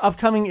sequel.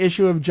 Upcoming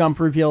issue of Jump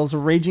reveals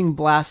Raging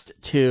Blast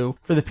 2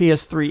 for the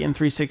PS3 and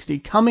 360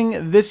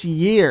 coming this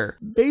year.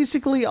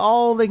 Basically,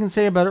 all they can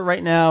say about it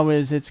right now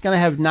is it's going to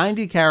have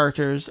 90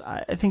 characters.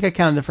 I think I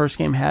counted the first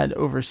game had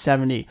over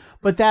 70,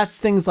 but that's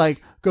things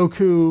like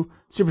Goku,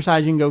 Super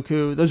Saiyan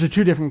Goku. Those are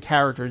two different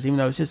characters, even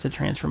though it's just a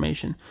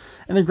transformation.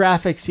 And the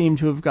graphics seem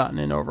to have gotten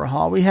an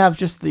overhaul. We have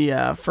just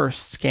the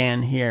first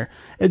scan here.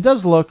 It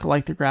does look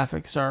like the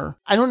graphics are,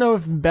 I don't know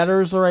if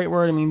better is the right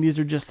word. I mean, these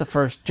are just the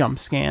first jump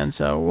scan,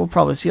 so we'll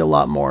probably see a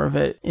lot more of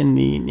it in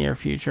the near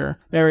future.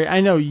 Barry,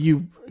 I know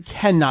you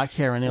cannot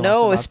care any less about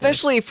No,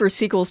 especially for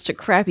sequels to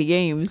crappy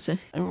games.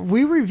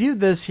 We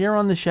reviewed this here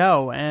on the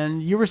show,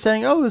 and you were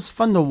saying, oh, it was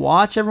fun to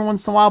watch every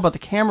once in a while, but the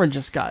camera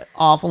just got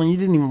awful, and you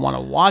didn't even want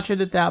to watch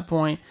it at that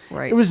point.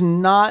 Right. It was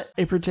not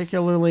a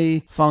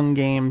particularly fun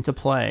game to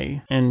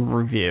play and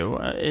review.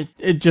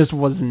 It just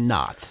was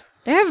not.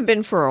 They haven't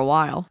been for a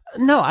while.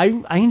 No,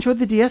 I enjoyed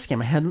the DS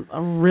game. I had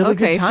a really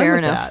good time fair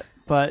with enough. that.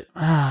 But,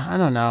 I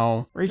don't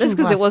know. That's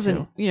because it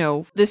wasn't,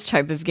 this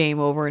type of game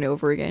over and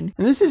over again.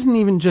 And this isn't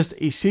even just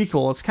a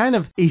sequel. It's kind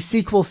of a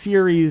sequel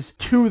series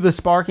to the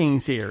Sparking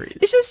series.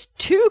 It's just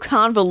too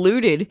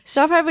convoluted.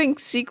 Stop having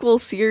sequel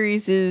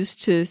series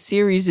to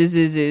series is.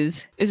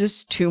 It's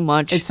just too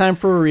much. It's time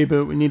for a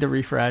reboot. We need a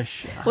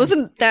refresh.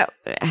 Wasn't that...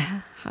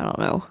 I don't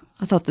know.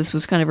 I thought this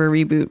was kind of a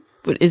reboot.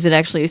 But is it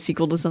actually a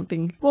sequel to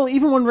something? Well,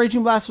 even when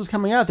Raging Blast was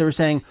coming out, they were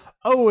saying,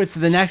 oh, it's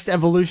the next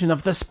evolution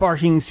of the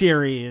Sparking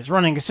series,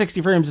 running at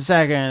 60 frames a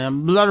second,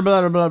 and blah,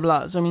 blah, blah, blah,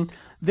 blah. So, I mean,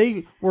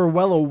 they were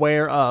well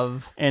aware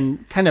of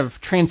and kind of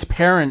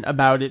transparent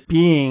about it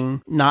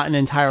being not an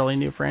entirely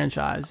new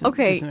franchise.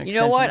 Okay, you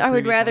know what? I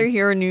would rather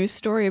hear a news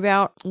story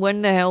about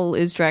when the hell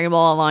is Dragon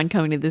Ball Online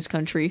coming to this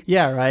country.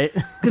 Yeah, right?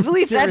 Because at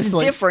least that's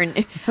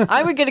different.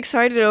 I would get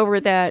excited over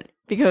that.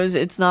 Because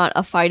it's not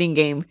a fighting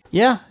game.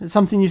 Yeah, it's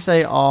something you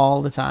say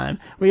all the time.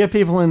 We have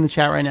people in the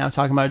chat right now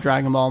talking about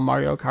Dragon Ball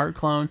Mario Kart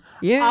clone.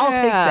 Yeah. I'll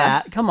take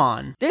that. Come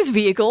on. There's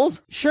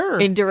vehicles. Sure.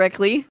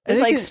 Indirectly. There's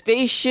like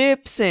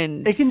spaceships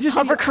and it can just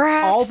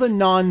hovercrafts. All the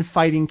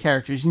non-fighting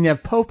characters. You can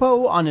have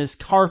Popo on his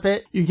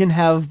carpet. You can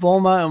have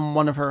Bulma in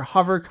one of her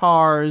hover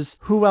cars.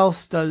 Who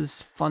else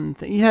does fun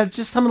things? You have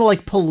just some of the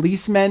like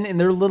policemen in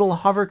their little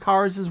hover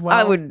cars as well.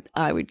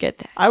 I would get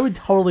that. I would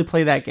totally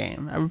play that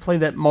game. I would play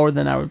that more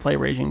than I would play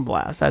Raging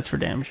Blast. That's for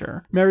damn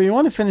sure. Mary, you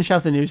want to finish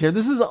out the news here?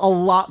 This is a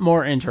lot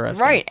more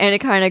interesting. Right, and it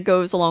kind of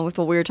goes along with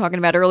what we were talking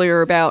about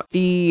earlier about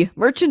the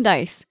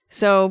merchandise.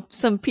 So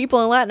some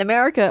people in Latin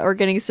America are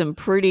getting some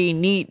pretty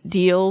neat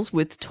deals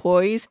with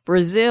toys.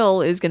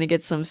 Brazil is going to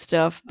get some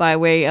stuff by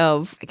way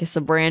of, I guess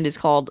the brand is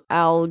called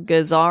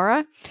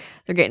Algazara.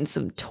 They're getting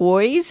some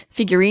toys,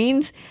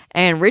 figurines,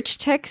 and Rich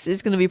Tex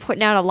is going to be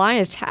putting out a line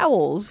of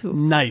towels.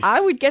 Nice.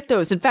 I would get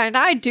those. In fact,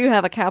 I do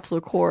have a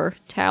Capsule Core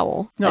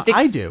towel. No,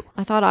 I do.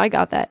 I thought I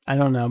got that. I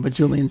don't know, but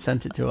Julian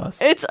sent it to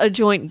us. It's a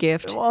joint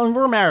gift. Well, and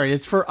we're married.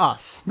 It's for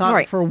us,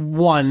 not for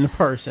one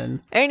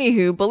person.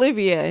 Anywho,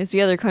 Bolivia is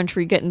the other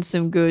country getting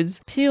some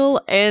goods. Pil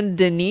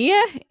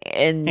Andina?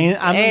 I'm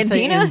going to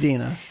say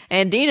Andina.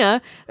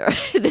 Andina.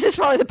 This is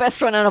probably the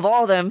best one out of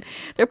all of them.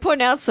 They're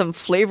putting out some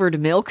flavored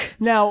milk.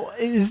 Now,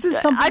 is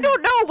this something... I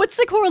don't know. What's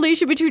the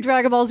correlation between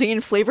Dragon Ball Z Z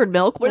and flavored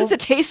milk? What does it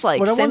taste like?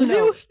 What I want to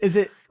know, Senzu? is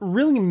it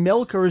really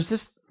milk or is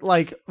this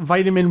like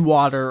vitamin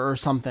water or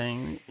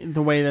something,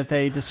 the way that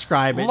they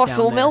describe it?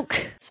 Muscle down there?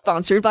 milk,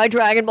 sponsored by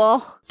Dragon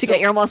Ball to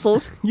get your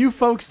muscles. You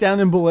folks down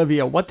in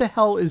Bolivia, what the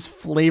hell is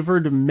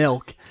flavored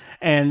milk?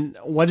 And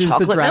what is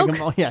Chocolate the Dragon milk?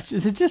 Ball? Yeah,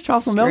 is it just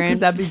chocolate milk?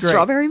 Because that'd be great.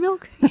 Strawberry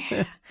milk?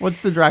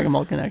 What's the Dragon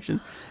Ball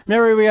connection?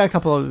 Mary, we got a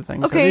couple other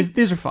things. Okay. So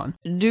these are fun.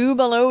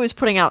 Dubalo is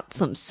putting out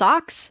some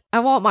socks.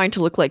 I want mine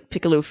to look like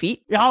Piccolo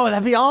feet. Oh,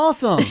 that'd be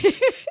awesome.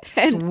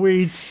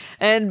 Sweet.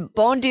 And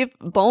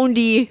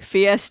Bondi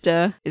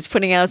Fiesta is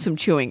putting out some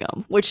chewing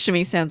gum, which to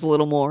me sounds a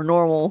little more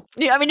normal.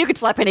 Yeah, I mean, you could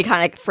slap any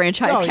kind of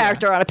franchise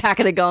character on a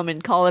packet of gum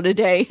and call it a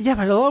day. Yeah,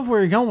 but I love where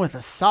you're going with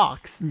the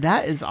socks.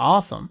 That is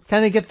awesome.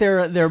 Kind of get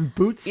their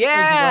boots as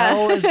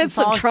well as the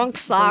some socks, trunk the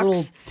socks.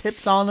 little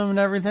tips on them and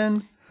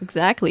everything.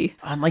 Exactly.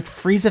 And like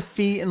Frieza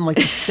feet and like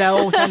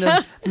Cell kind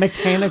of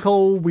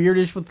mechanical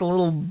weirdish with the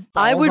little balls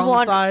I would on the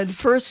want side.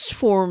 first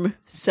form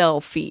cell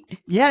feet.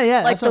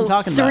 Yeah, Like that's what I'm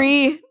talking about.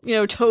 three,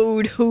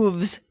 toed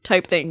hooves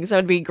type things. That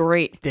would be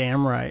great.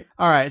 Damn right.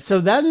 All right,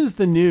 so that is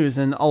the news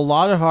and a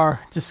lot of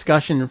our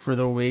discussion for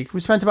the week.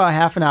 We spent about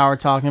half an hour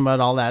talking about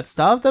all that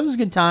stuff. That was a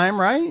good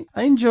time, right?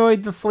 I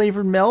enjoyed the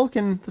flavored milk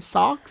and the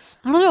socks.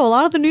 I don't know. A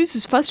lot of the news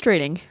is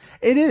frustrating.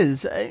 It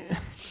is.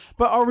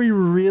 But are we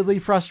really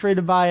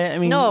frustrated by it? I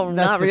mean, No,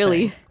 that's not the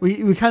really.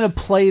 thing. We kind of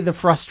play the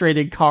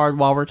frustrated card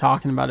while we're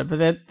talking about it. But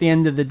at the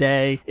end of the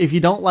day, if you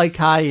don't like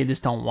Kai, you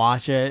just don't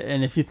watch it.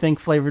 And if you think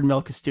flavored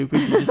milk is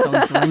stupid, you just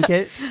don't drink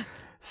it.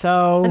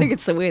 So, I think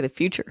it's the way of the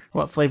future.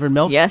 what, flavored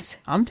milk? Yes,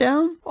 I'm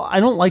down. Well, I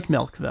don't like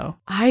milk, though.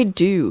 I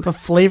do. But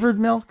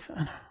flavored milk?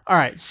 All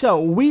right, so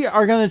we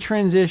are going to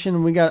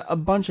transition. We got a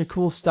bunch of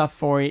cool stuff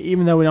for you,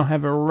 even though we don't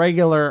have a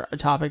regular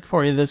topic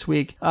for you this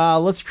week.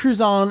 Let's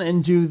cruise on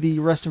and do the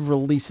rest of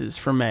releases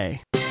for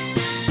May.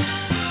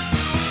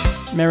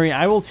 Mary,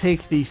 I will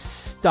take the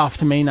stuff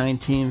to May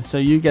 19th, so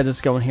you get us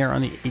going here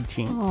on the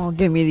 18th. Oh,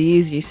 give me the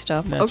easy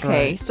stuff. That's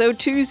okay, right. so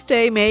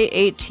Tuesday, May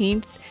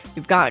 18th,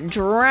 we've got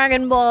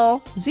Dragon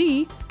Ball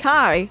Z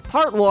Kai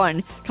Part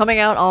 1 coming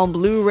out on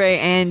Blu-ray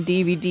and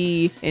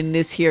DVD in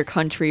this here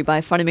country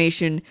by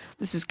Funimation.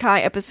 This is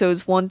Kai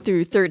episodes 1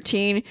 through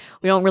 13.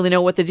 We don't really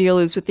know what the deal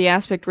is with the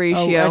aspect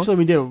ratio. Oh, actually,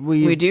 we do.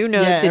 We do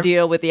know the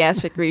deal with the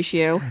aspect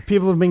ratio.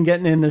 People have been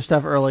getting in their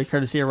stuff early,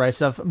 courtesy of Right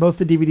Stuff. Both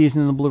the DVDs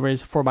and the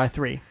Blu-rays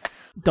 4x3.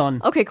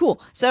 Done. Okay,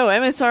 cool. So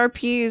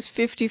MSRP is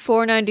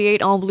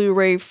 $54.98 on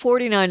Blu-ray,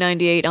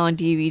 $49.98 on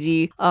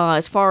DVD.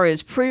 As far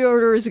as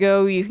pre-orders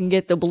go, you can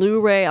get the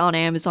Blu-ray on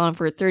Amazon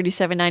for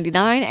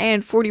 $37.99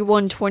 and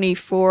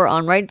 $41.24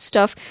 on Right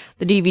Stuff.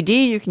 The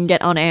DVD you can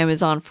get on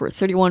Amazon for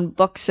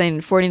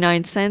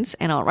 $31.49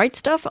 and on Right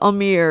Stuff a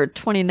mere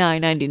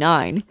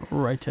 $29.99.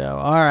 Righto.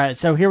 All right,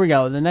 so here we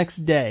go. The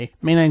next day,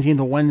 May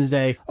 19th,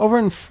 Wednesday, over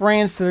in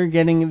France, they're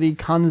getting the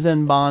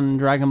Kanzenban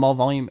Dragon Ball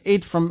Volume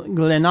 8 from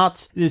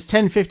Glenat. It is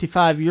 €10.55.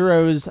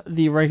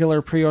 The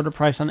regular pre-order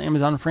price on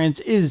Amazon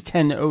France is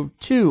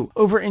 $10.02.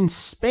 Over in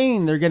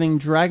Spain, they're getting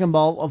Dragon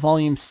Ball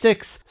Volume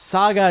 6,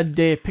 Saga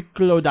de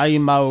Piccolo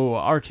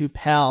Daimao, R2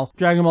 Pal,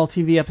 Dragon Ball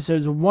TV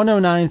episodes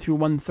 109 through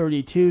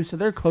 132, so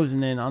they're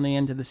closing in on the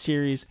end of the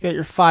series. You got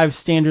your 5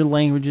 standard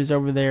languages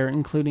over there,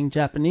 including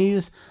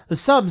Japanese. The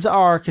subs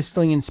are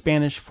Castilian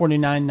Spanish,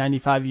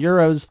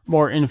 €49.95.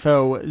 More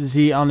info,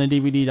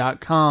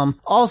 zonthedvd.com.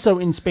 Also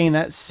in Spain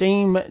that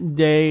same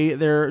day,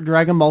 their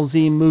Dragon Ball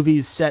Z movie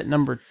set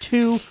number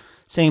 2.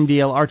 Same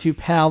deal, R2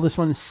 Pal. This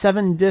one's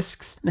 7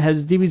 discs. It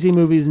has DBZ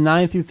movies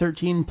 9 through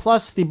 13,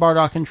 plus the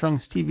Bardock and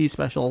Trunks TV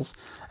specials.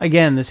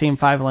 Again, the same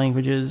 5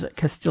 languages,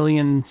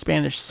 Castilian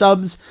Spanish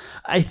subs.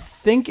 I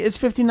think it's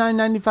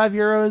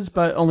 €59.95,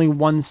 but only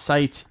one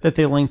site that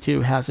they link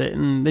to has it,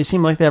 and they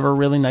seem like they have a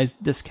really nice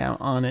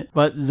discount on it.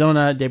 But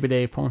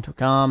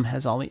zonadvd.com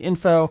has all the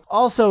info.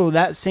 Also,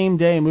 that same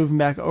day, moving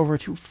back over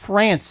to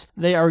France,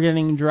 they are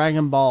getting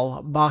Dragon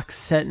Ball box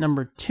set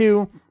number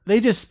 2. They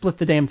just split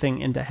the damn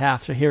thing into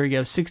half, so here we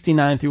go,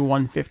 69 through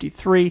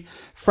 153,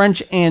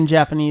 French and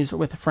Japanese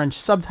with French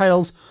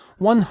subtitles,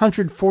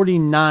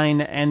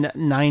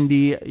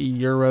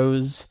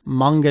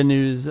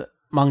 €149.90,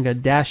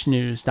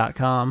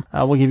 manga-news.com.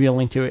 We'll give you a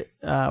link to it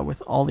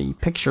with all the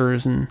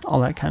pictures and all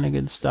that kind of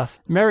good stuff.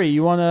 Mary,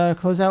 you want to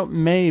close out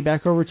May,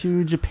 back over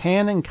to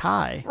Japan and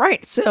Kai?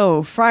 Right,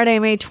 so Friday,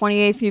 May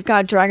 28th, you've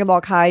got Dragon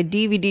Ball Kai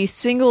DVD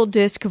Single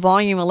Disc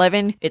Volume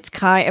 11. It's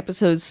Kai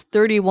episodes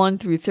 31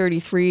 through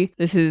 33.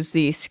 This is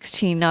the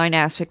 16:9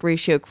 aspect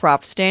ratio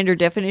crop standard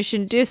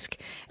definition disc.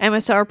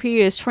 MSRP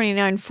is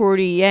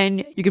 2940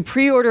 yen. You can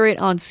pre-order it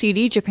on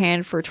CD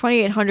Japan for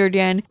 2800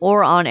 yen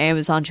or on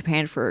Amazon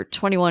Japan for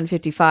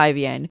 2155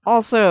 yen.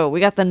 Also, we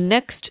got the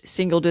next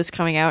single disc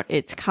coming out.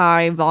 It's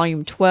Kai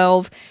Volume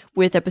 12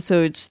 with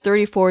episodes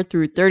 34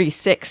 through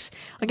 36.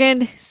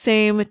 Again,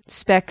 same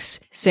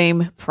specs,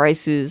 same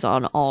prices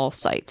on all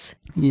sites.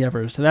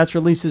 Yepper. So that's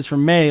releases for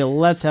May.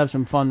 Let's have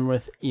some fun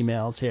with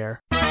emails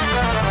here.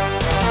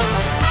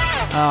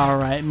 All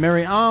right,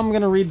 Mary, I'm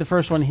going to read the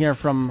first one here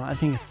from, I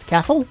think it's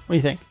Cathal? What do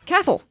you think?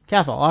 Cathal.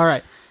 Cathal, all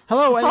right.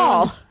 Hello,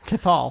 Cathal.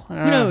 Cathal. Who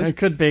knows? It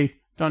could be.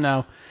 Don't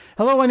know.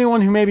 Hello,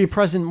 anyone who may be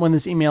present when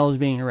this email is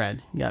being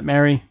read. You got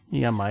Mary,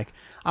 you got Mike.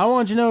 I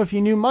wanted to know if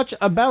you knew much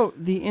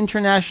about the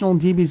International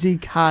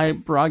DBZ Kai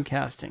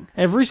broadcasting.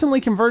 I have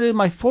recently converted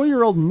my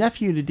 4-year-old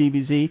nephew to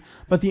DBZ,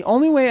 but the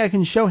only way I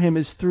can show him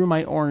is through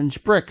my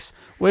orange bricks,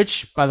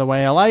 which, by the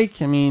way, I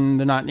like. I mean,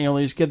 they're not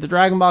nearly as good as the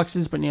Dragon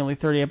Boxes, but nearly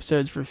 30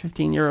 episodes for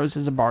 15 euros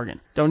is a bargain.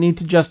 Don't need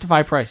to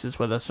justify prices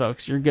with us,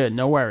 folks. You're good.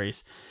 No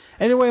worries.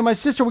 Anyway, my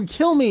sister would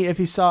kill me if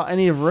he saw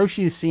any of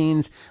Roshi's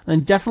scenes,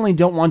 and definitely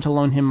don't want to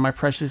loan him my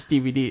precious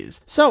DVDs.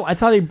 So I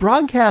thought a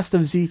broadcast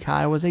of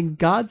Zekai was a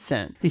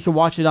godsend. He could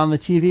watch it on the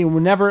TV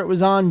whenever it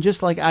was on,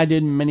 just like I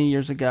did many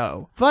years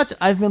ago. But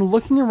I've been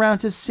looking around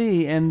to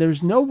see, and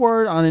there's no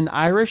word on an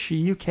Irish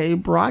UK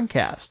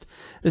broadcast.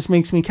 This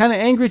makes me kind of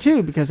angry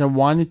too, because I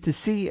wanted to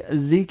see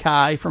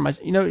Zekai for my...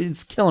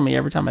 it's killing me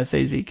every time I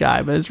say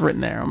Zekai, but it's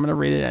written there. I'm going to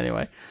read it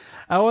anyway.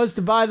 I was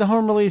to buy the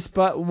home release,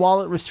 but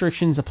wallet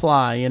restrictions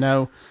apply,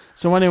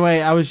 So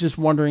anyway, I was just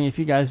wondering if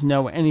you guys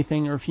know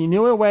anything, or if you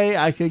knew a way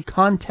I could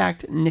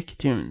contact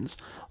Nicktoons.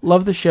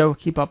 Love the show.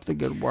 Keep up the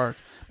good work.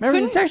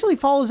 Remember, this actually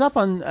follows up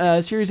on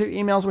a series of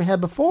emails we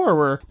had before,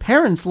 where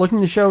parents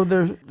looking to show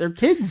their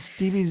kids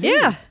DBZ.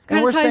 Yeah,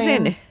 kind of ties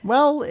in.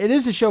 Well, it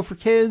is a show for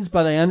kids,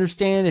 but I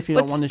understand if you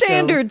don't want to show... But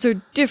standards are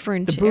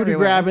different the booty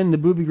grabbing, the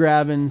booby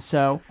grabbing,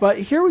 so... But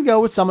here we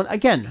go with someone,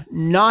 again,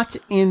 not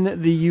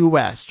in the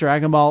U.S.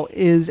 Dragon Ball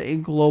is a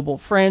global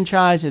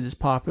franchise. It is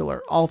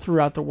popular all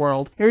throughout the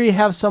world. Here you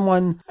have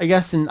someone, I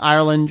guess in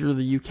Ireland or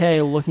the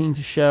U.K., looking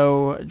to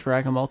show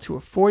Dragon Ball to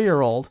a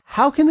 4-year-old.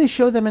 How can they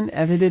show them an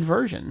edited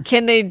version?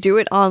 Can they do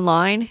it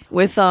online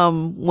with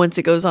once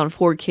it goes on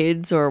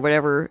 4Kids or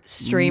whatever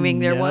streaming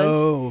there was?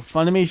 No,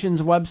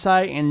 Funimation's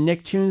website and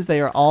Nicktoons, they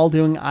are all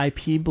doing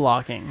IP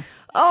blocking.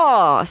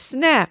 Oh,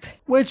 snap.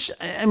 Which,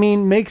 I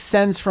mean, makes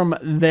sense from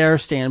their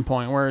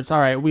standpoint, where it's, all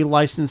right, we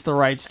license the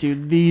rights to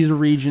these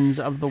regions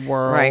of the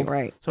world.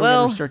 Right. So we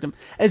can restrict them.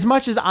 As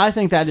much as I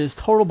think that is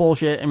total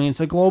bullshit, I mean, it's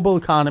a global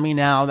economy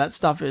now. That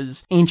stuff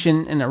is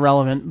ancient and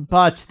irrelevant,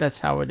 but that's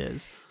how it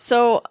is.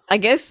 So I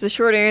guess the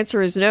short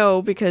answer is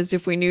no, because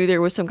if we knew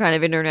there was some kind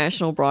of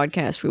international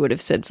broadcast, we would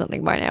have said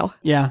something by now.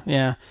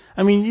 Yeah.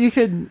 I mean, you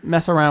could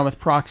mess around with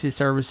proxy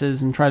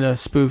services and try to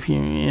spoof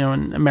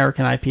an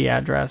American IP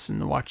address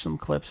and watch some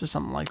clips or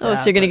something like that. Oh,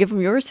 so you're going to give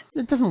them yours?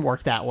 It doesn't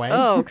work that way.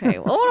 Oh, okay.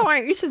 Well,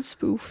 you said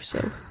spoof,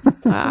 so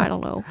I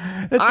don't know.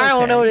 I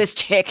don't know this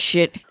tech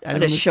shit. I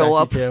just show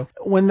up.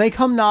 When they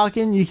come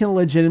knocking, you can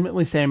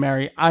legitimately say,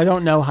 Mary, I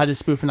don't know how to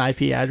spoof an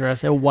IP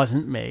address. It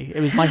wasn't me.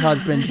 It was my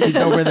husband. He's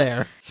over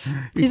there.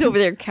 He's over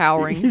there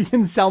cowering. You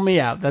can sell me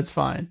out. That's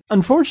fine.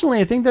 Unfortunately,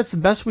 I think that's the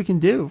best we can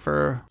do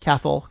for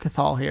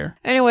Cathal here.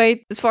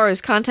 Anyway, as far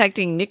as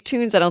contacting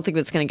Nicktoons, I don't think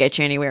that's going to get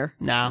you anywhere.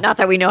 No. Not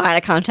that we know how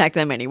to contact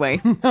them anyway.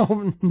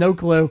 No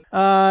clue.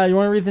 You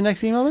want to read the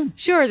next email then?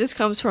 Sure, this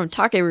comes from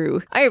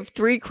Takeru. I have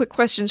 3 quick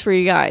questions for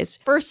you guys.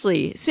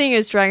 Firstly, seeing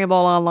as Dragon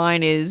Ball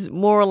Online is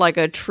more like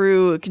a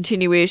true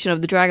continuation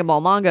of the Dragon Ball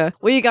manga,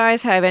 will you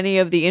guys have any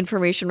of the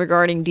information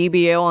regarding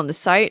DBO on the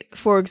site?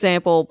 For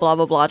example, blah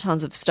blah blah,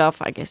 tons of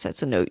stuff. I guess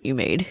that's a note you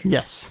made.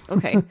 Yes.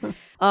 Okay.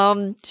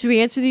 Should we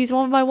answer these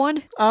one by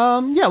one?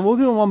 Yeah, we'll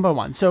do them one by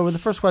one. So with the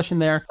first question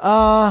there,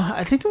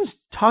 I think I was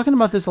talking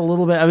about this a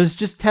little bit. I was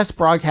just test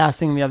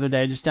broadcasting the other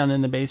day, just down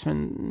in the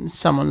basement.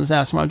 Someone was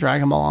asking about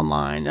Dragon Ball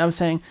Online. I was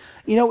saying,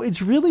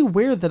 it's really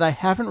weird that I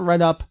haven't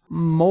read up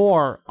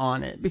more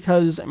on it,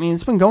 because, I mean,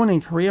 it's been going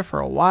in Korea for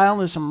a while.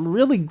 There's some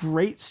really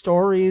great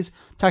stories.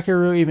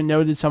 Takeru even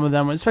noted some of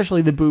them,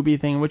 especially the booby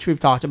thing, which we've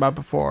talked about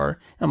before.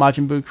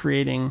 Majin Buu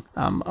creating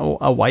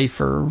a wife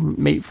or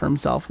mate for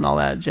himself and all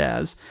that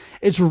jazz.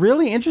 It's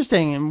really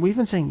interesting, and we've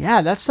been saying,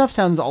 yeah, that stuff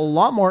sounds a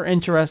lot more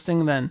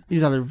interesting than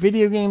these other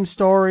video game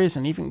stories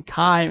and even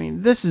Kai. I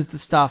mean, this is the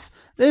stuff.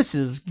 This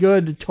is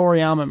good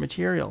Toriyama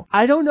material.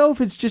 I don't know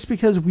if it's just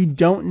because we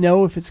don't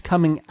know if it's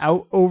coming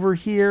out over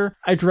here.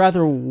 I'd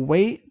rather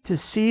wait to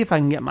see if I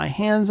can get my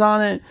hands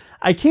on it.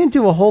 I can't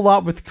do a whole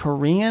lot with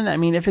Korean. I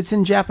mean, if it's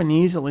in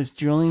Japanese, at least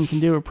Julian can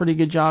do a pretty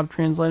good job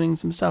translating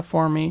some stuff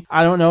for me.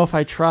 I don't know if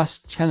I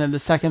trust kind of the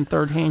second,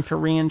 third-hand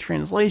Korean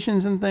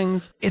translations and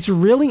things. It's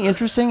really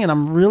interesting, and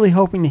I'm really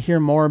hoping to hear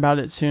more about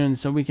it soon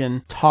so we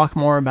can talk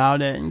more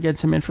about it and get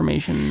some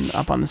information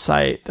up on the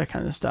site, that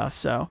kind of stuff.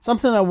 So,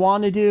 something I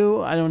want to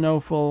do. I don't know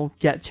if we'll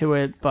get to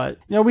it, but,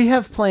 we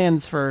have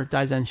plans for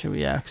Daizenshu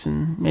EX,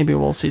 and maybe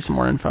we'll see some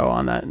more info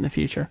on that in the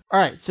future. All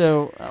right,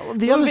 so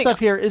the other stuff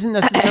here isn't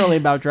necessarily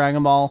about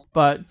Dragon Ball,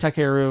 but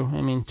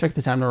Takeru, took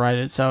the time to write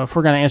it, so if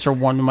we're going to answer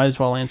one, we might as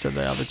well answer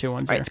the other 2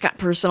 ones. All right, it's got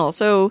personal.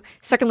 So,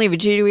 secondly,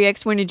 Vegeta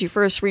EX, when did you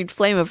first read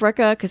Flame of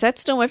Recca? Because that's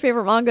still my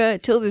favorite manga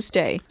till this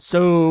day.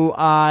 So,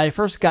 I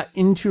first got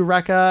into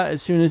Recca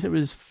as soon as it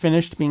was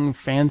finished being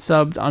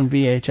fan-subbed on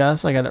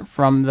VHS. I got it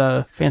from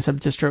the fan-sub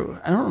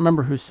distro. I don't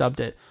remember who subbed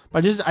it.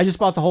 But I just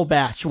bought the whole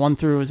batch, 1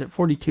 through, was it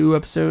 42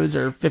 episodes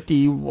or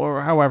 50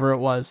 or however it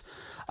was.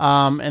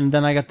 And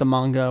then I got the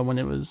manga when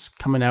it was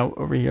coming out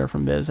over here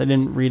from Viz. I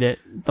didn't read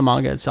the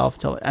manga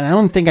itself and I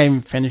don't think I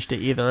even finished it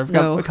either. I've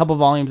got a couple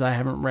volumes I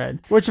haven't read,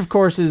 which of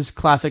course is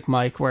classic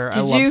Mike, where I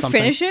love something. Did you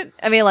finish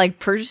it?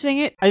 Purchasing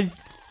it? I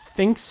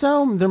think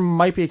so. There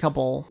might be a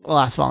couple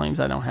last volumes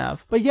I don't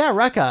have. But yeah,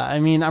 Rekka. I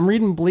mean, I'm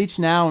reading Bleach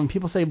now, and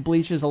people say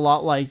Bleach is a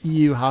lot like Yu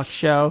Yu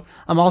Hakusho.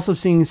 I'm also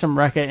seeing some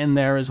Rekka in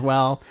there as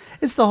well.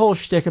 It's the whole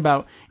shtick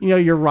about,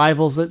 your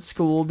rivals at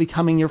school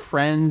becoming your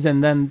friends,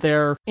 and then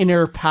their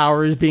inner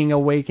powers being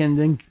awakened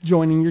and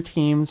joining your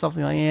team.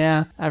 Something like,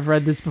 yeah, I've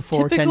read this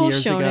before. Typical 10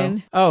 years shonen.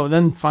 ago. Oh,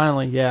 then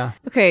finally, yeah.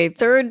 Okay,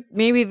 third,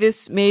 maybe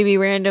this may be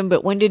random,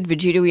 but when did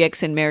Vegito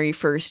EX and Mary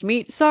first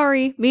meet?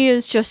 Sorry,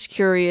 Mia's just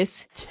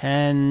curious.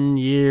 10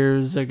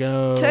 years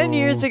ago. 10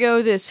 years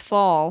ago this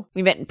fall.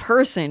 We met in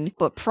person,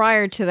 but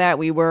prior to that,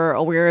 we were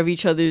aware of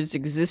each other's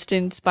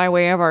existence by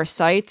way of our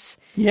sites.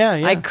 Yeah.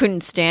 I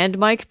couldn't stand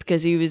Mike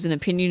because he was an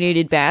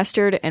opinionated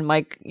bastard, and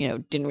Mike,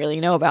 didn't really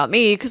know about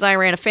me because I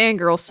ran a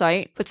fangirl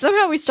site. But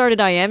somehow we started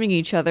IMing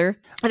each other.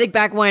 I think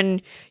back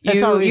when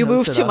you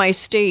moved to my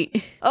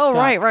state. Oh,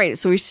 Scott. right.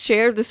 So we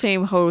shared the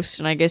same host,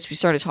 and I guess we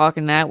started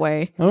talking that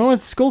way. We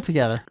went to school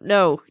together.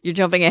 No, you're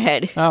jumping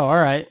ahead. Oh, all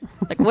right.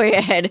 Like way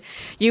ahead.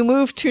 You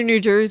moved to New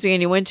Jersey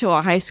and you went to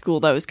a high school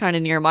that was kind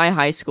of near my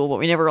high school, but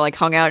we never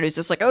hung out. It was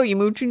just like, oh, you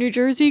moved to New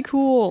Jersey?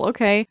 Cool.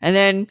 Okay. And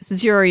then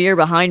since you're a year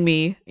behind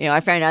me,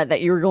 I found out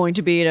that you were going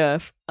to be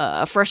a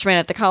freshman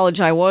at the college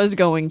I was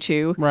going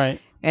to. Right.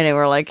 And they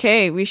were like,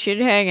 hey, we should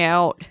hang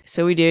out.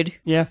 So we did.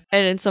 Yeah.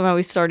 And then somehow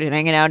we started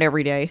hanging out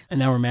every day. And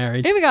now we're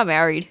married. And we got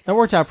married. That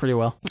worked out pretty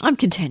well. I'm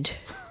content.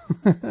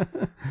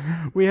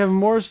 We have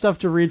more stuff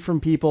to read from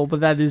people,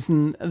 but that is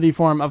in the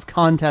form of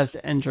contest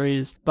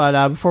entries.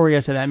 But before we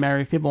get to that,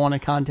 Mary, if people want to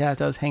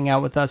contact us, hang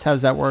out with us,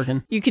 how's that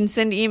working? You can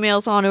send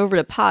emails on over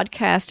to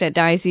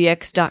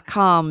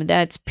podcast@daizex.com.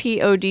 That's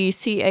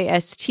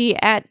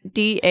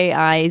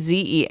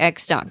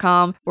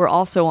podcast@daizex.com. We're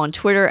also on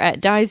Twitter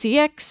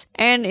 @daizex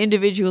and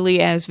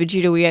individually as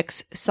Vegito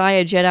EX,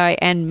 Saya Jedi,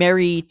 and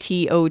Mary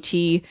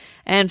TOT.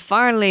 And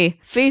finally,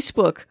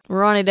 Facebook.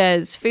 We're on it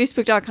as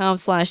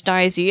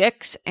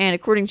facebook.com/DaizeX. And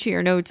according to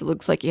your notes, it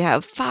looks like you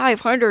have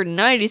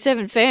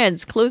 597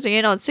 fans, closing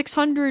in on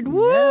 600.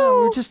 Woo! Yeah, we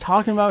were just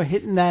talking about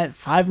hitting that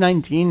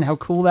 519, how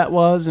cool that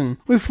was, and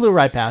we flew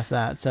right past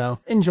that, so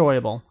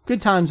enjoyable. Good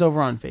times over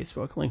on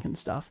Facebook, link and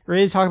stuff.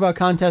 Ready to talk about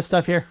contest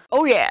stuff here?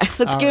 Oh yeah,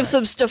 let's give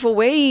some stuff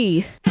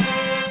away.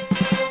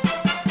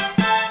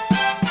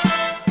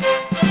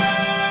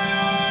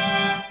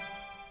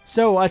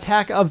 So,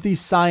 Attack of the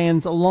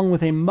Saiyans, along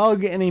with a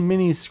mug and a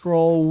mini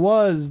scroll,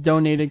 was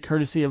donated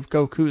courtesy of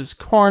Goku's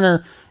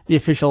Corner, the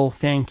official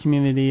fan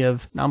community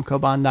of Namco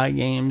Bandai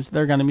Games.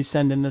 They're going to be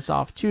sending this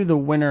off to the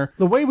winner.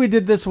 The way we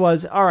did this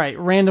was,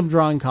 random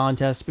drawing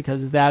contest,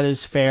 because that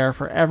is fair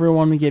for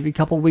everyone. We gave you a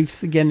couple weeks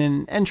to get in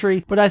an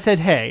entry, but I said,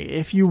 hey,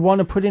 if you want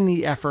to put in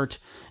the effort,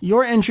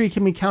 your entry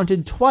can be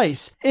counted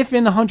twice if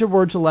in 100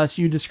 words or less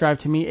you describe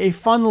to me a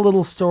fun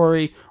little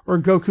story where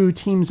Goku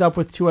teams up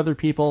with 2 other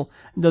people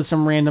and does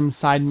some random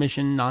side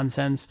mission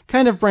nonsense,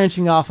 kind of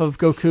branching off of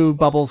Goku,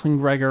 Bubbles, and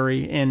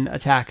Gregory in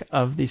Attack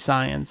of the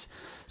Saiyans.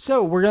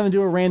 So we're going to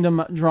do a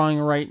random drawing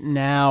right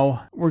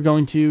now. We're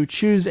going to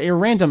choose a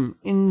random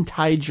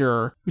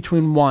integer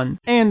between 1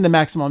 and the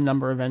maximum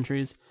number of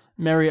entries.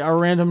 Mary, our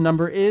random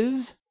number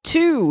is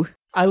 2.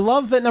 I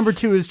love that number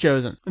 2 is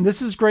chosen. And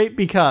this is great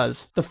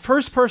because the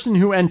first person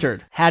who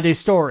entered had a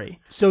story,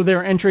 so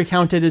their entry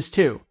counted as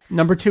 2.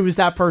 Number 2 is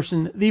that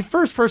person. The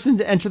first person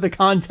to enter the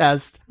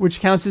contest, which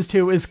counts as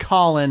 2, is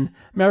Colin.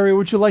 Mary,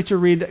 would you like to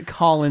read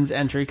Colin's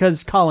entry?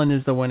 Because Colin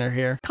is the winner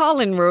here.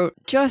 Colin wrote,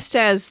 just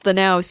as the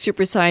now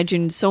Super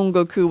Saiyan Son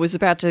Goku was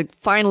about to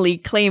finally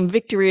claim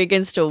victory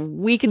against a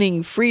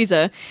weakening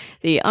Frieza,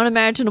 the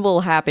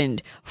unimaginable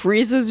happened.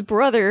 Frieza's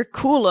brother,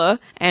 Kula,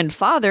 and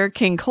father,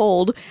 King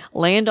Cold,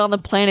 land on the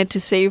planet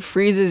to save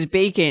Frieza's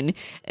bacon.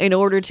 In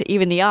order to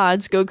even the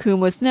odds, Goku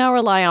must now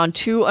rely on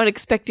 2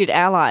 unexpected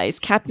allies,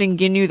 Captain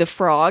Ginyu the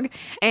Frog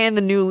and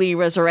the newly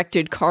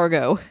resurrected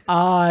Cargo.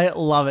 I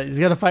love it. He's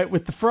got to fight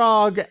with the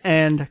frog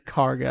and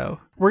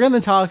Cargo. We're going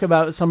to talk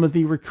about some of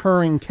the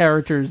recurring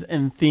characters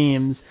and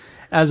themes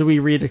as we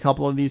read a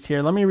couple of these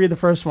here. Let me read the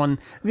first one.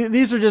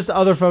 These are just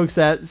other folks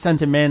that sent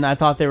them in. I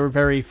thought they were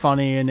very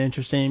funny and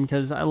interesting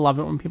because I love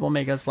it when people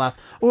make us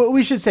laugh.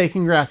 We should say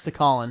congrats to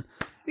Colin.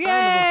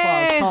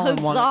 Yay!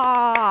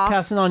 Huzzah!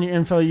 Passing on your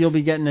info, you'll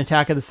be getting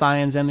Attack of the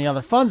Saiyans and the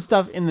other fun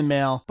stuff in the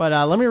mail. But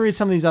let me read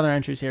some of these other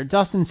entries here.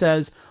 Dustin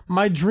says,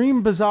 my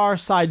dream bizarre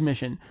side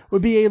mission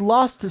would be a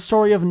lost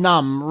story of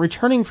Nam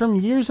returning from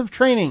years of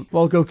training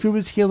while Goku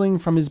is healing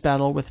from his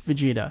battle with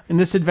Vegeta. In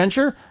this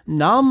adventure,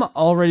 Nam,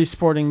 already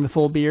sporting the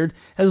full beard,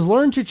 has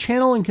learned to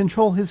channel and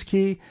control his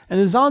ki and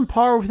is on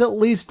par with at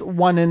least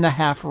 1.5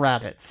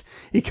 Raditz.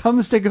 He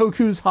comes to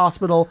Goku's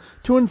hospital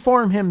to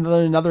inform him that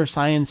another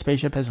Saiyan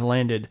spaceship has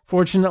landed.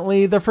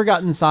 Fortunately, the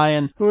Forgotten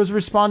Saiyan, who is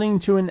responding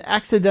to an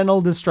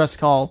accidental distress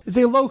call, is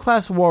a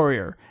low-class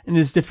warrior and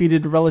is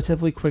defeated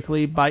relatively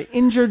quickly by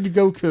injured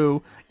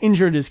Goku,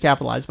 injured is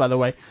capitalized by the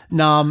way,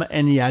 Nam,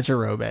 and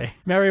Yajirobe.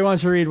 Mary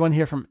wants to read one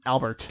here from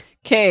Albert.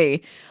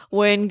 Okay.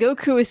 When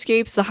Goku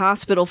escapes the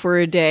hospital for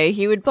a day,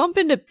 he would bump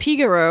into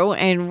Pigaro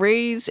and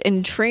raise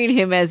and train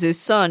him as his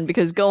son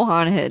because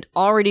Gohan had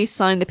already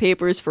signed the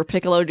papers for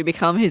Piccolo to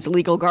become his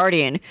legal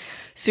guardian.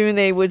 Soon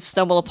they would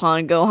stumble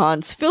upon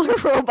Gohan's filler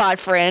robot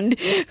friend,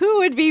 who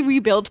would be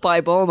rebuilt by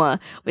Bulma.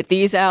 With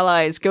these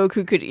allies,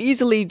 Goku could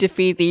easily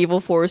defeat the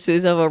evil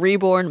forces of a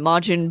reborn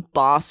Majin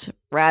boss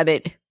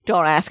rabbit.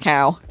 Don't ask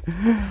how.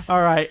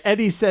 All right,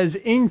 Eddie says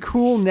in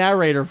cool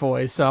narrator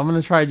voice, so I'm going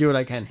to try to do what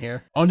I can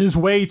here. On his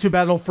way to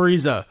battle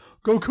Frieza,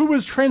 Goku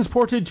was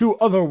transported to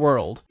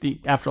Otherworld, the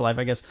afterlife,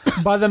 I guess,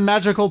 by the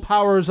magical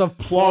powers of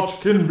plot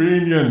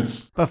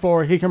convenience.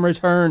 Before he can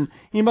return,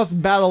 he must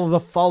battle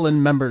the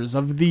fallen members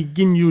of the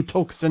Ginyu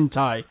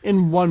Tokusentai.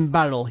 In one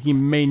battle, he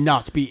may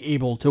not be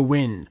able to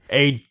win.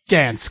 A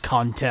dance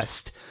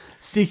contest.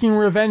 Seeking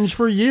revenge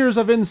for years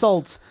of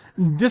insults,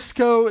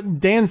 Disco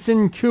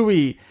Dancin'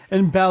 Kui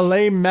and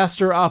Ballet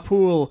Master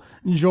Apul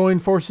join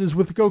forces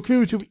with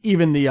Goku to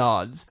even the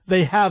odds.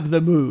 They have the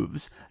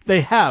moves.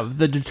 They have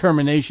the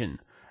determination.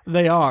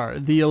 They are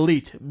the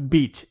elite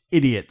beat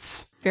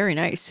idiots. Very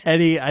nice.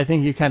 Eddie, I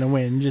think you kind of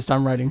win just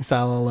on writing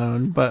style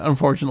alone, but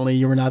unfortunately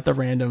you were not the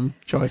random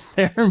choice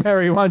there.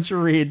 Mary, why don't you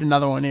read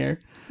another one here?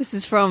 This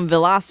is from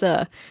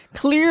Vilasa.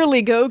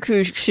 Clearly,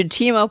 Goku should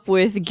team up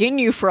with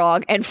Ginyu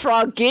Frog and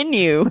Frog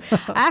Ginyu.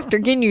 After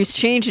Ginyu's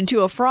changed into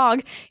a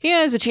frog, he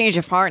has a change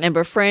of heart and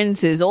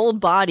befriends his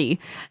old body.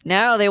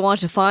 Now they want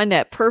to find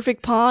that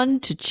perfect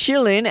pond to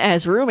chill in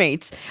as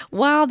roommates,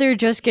 while they're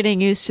just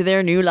getting used to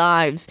their new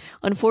lives.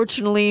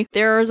 Unfortunately,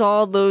 there's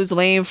all those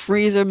lame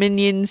Frieza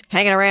minions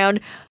hanging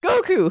around.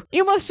 Goku,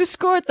 you must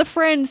escort the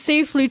friends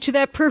safely to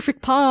that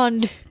perfect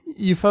pond.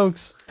 You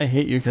folks, I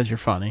hate you because you're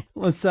funny.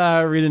 Let's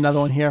read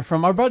another one here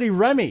from our buddy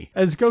Remy.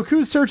 As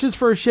Goku searches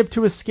for a ship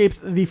to escape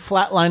the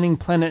flatlining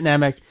planet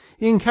Namek,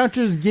 he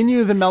encounters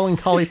Ginyu the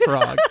Melancholy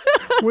Frog.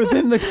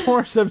 Within the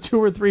course of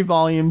 2 or 3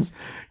 volumes,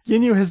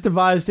 Ginyu has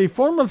devised a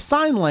form of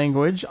sign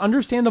language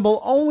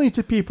understandable only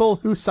to people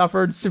who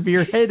suffered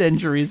severe head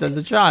injuries as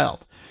a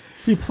child.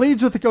 He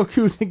pleads with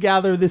Goku to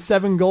gather the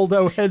 7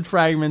 Goldo head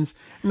fragments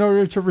in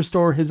order to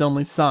restore his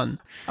only son.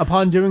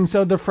 Upon doing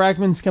so, the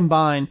fragments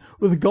combine,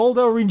 with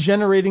Goldo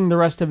regenerating the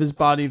rest of his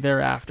body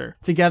thereafter.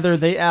 Together,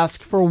 they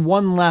ask for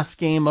one last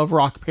game of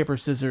rock, paper,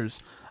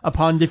 scissors.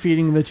 Upon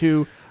defeating the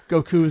 2,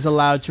 Goku is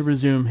allowed to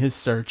resume his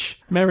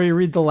search. Mary,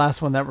 read the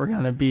last one that we're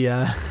going to be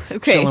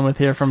chilling with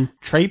here from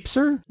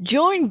Trapeser.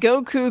 Join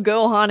Goku,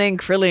 Gohan, and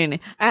Krillin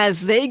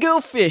as they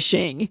go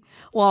fishing.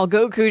 While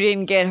Goku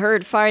didn't get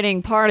hurt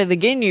fighting part of the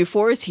Ginyu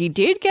Force, he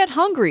did get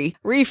hungry.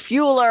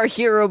 Refuel our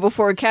hero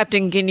before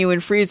Captain Ginyu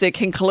and Frieza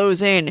can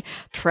close in.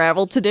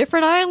 Travel to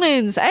different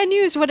islands and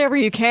use whatever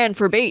you can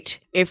for bait.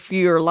 If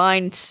your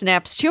line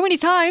snaps too many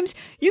times,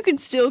 you can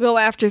still go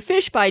after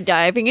fish by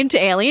diving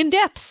into alien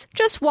depths.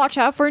 Just watch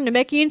out for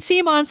Namekian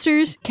sea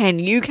monsters. Can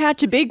you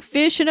catch a big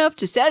fish enough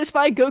to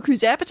satisfy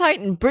Goku's appetite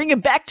and bring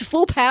him back to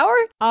full power?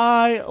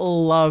 I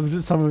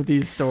loved some of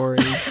these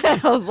stories.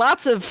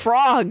 Lots of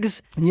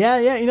frogs. Yeah,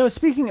 you know,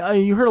 speaking,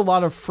 you heard a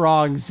lot of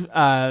frogs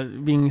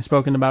being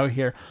spoken about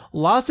here.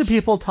 Lots of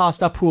people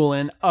tossed Apul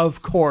in,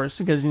 of course,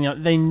 because, you know,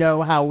 they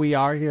know how we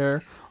are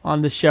here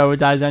on the show at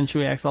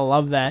Daizenshuu X. I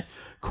love that.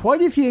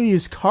 Quite a few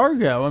use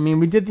Cargo. I mean,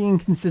 we did the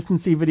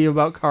inconsistency video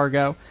about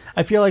Cargo.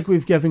 I feel like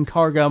we've given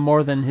Cargo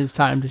more than his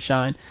time to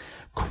shine.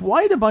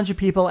 Quite a bunch of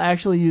people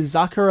actually use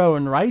Zakuro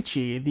and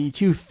Raichi, the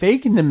 2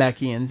 fake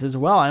Namekians, as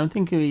well. I don't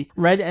think we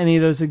read any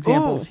of those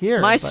examples here.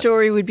 My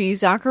story would be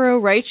Zakuro,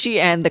 Raichi,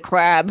 and the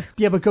crab.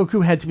 Yeah, but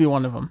Goku had to be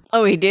one of them.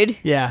 Oh, he did?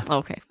 Yeah.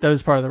 Okay. That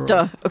was part of the rules.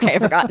 Duh. Okay, I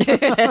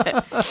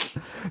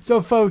forgot.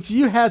 So, folks,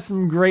 you had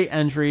some great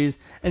entries,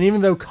 and even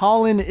though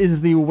Colin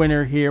is the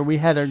winner here, we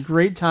had a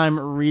great time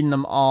reading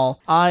them all.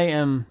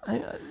 I'm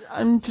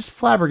just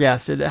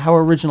flabbergasted at how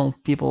original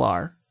people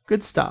are.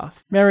 Good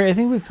stuff. Mary, I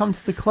think we've come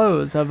to the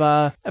close of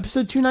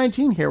episode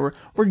 219 here.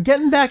 We're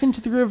getting back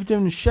into the groove of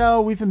doing the show.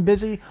 We've been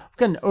busy. We've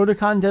got an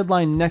Otakon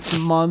deadline next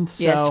month.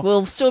 So. Yes,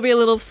 we'll still be a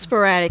little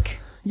sporadic.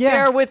 Yeah.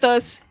 Bear with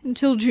us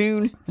until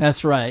June.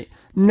 That's right.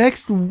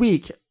 Next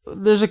week,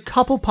 there's a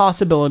couple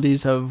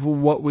possibilities of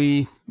what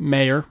we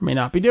may or may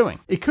not be doing.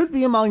 It could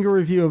be a manga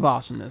review of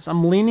Awesomeness.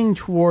 I'm leaning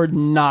toward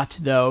not,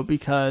 though,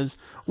 because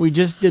we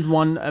just did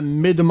a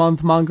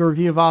mid-month manga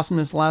review of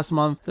Awesomeness last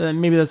month.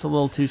 Maybe that's a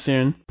little too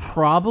soon.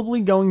 Probably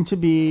going to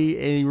be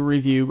a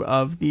review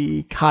of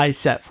the Kai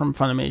set from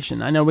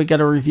Funimation. I know we got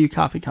a review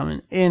copy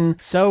coming in,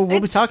 so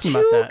we'll be talking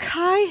about that. It's too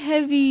Kai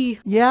heavy.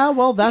 Yeah,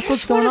 well, that's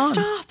what's going on.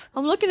 Stop.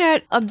 I'm looking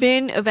at a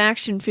bin of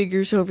action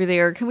figures over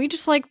there. Can we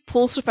just,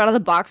 pull stuff out of the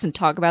box and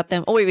talk about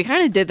them? Oh, wait, we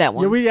kind of did that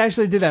once. Yeah, we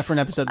actually did that for an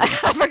episode.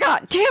 I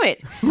forgot. Damn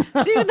it.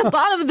 So even the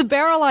bottom of the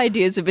barrel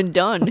ideas have been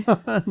done.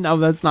 No,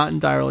 that's not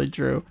entirely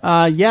true.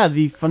 Yeah,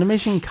 the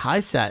Funimation Kai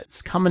set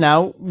is coming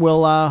out.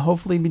 We'll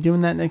hopefully be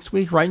doing that next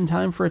week, right in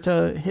time for it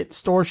to hit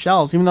store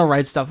shelves, even though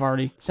Right Stuff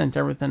already sent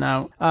everything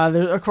out.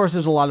 Of course,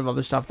 there's a lot of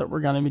other stuff that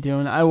we're going to be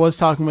doing. I was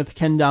talking with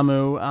Ken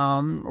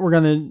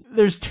Damu.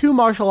 There's 2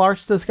 martial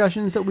arts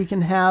discussions that we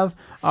can have.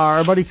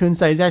 Our buddy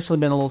Kunsei has actually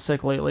been a little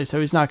sick lately,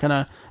 so he's not going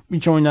to be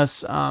joining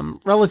us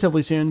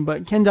relatively soon,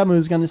 but Ken Damu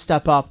is going to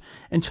step up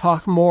and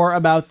talk more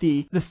about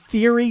the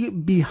theory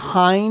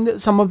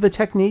behind some of the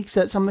techniques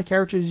that some of the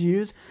characters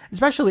use,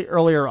 especially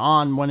earlier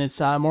on when it's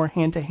more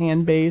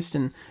hand-to-hand based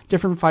and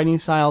different fighting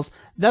styles.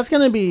 That's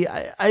going to be,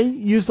 I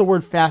use the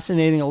word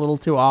fascinating a little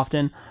too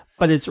often,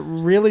 but it's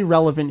really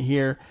relevant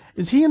here.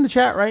 Is he in the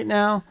chat right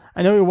now?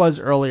 I know he was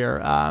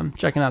earlier,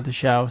 checking out the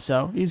show,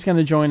 so he's going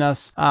to join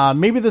us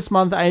maybe this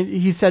month.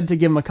 He said to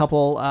give him a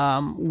couple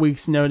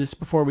weeks' notice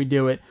before we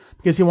do it,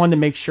 because he wanted to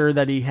make sure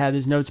that he had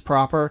his notes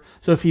proper.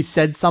 So if he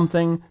said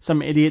something,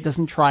 some idiot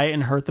doesn't try it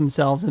and hurt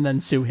themselves and then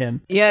sue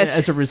him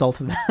as a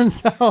result of that.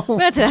 So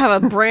we had to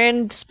have a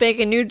brand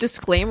spanking new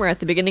disclaimer at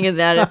the beginning of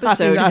that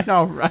episode. I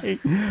know, right?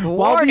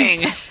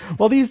 Warning!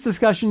 While these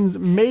discussions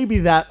may be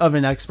that of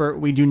an expert,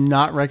 we do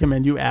not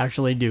recommend you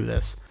actually do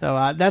this.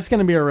 So that's going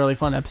to be a really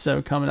fun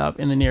episode coming up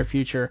in the near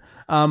future.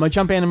 My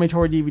Jump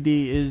Animatory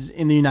DVD is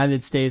in the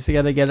United States. I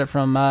got to get it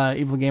from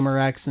Evil Gamer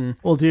X, and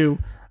we'll do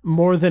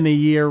more than a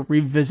year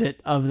revisit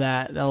of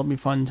that. That'll be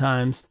fun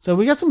times. So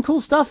we got some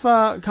cool stuff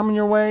coming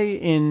your way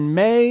in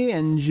May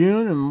and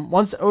June, and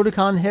once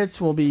Otakon hits,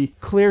 we'll be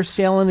clear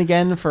sailing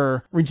again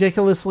for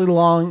ridiculously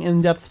long,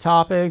 in-depth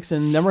topics,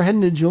 and then we're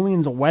heading to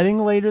Julian's wedding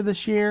later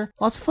this year.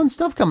 Lots of fun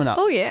stuff coming up.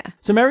 Oh, yeah.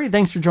 So, Mary,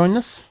 thanks for joining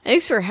us.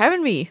 Thanks for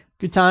having me.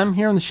 Good time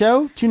here on the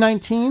show.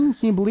 219.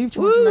 Can you believe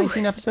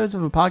 219 episodes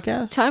of a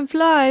podcast? Time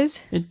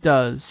flies. It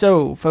does.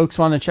 So, folks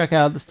want to check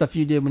out the stuff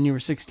you did when you were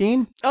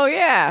 16? Oh,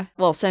 yeah.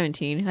 Well,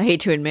 17. I hate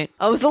to admit.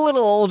 I was a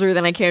little older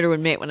than I care to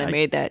admit when I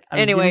made that.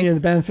 I was giving you the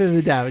benefit of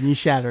the doubt, and you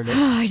shattered it.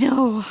 I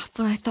know,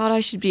 but I thought I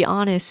should be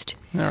honest.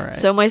 All right.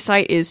 So my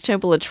site is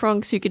Temple of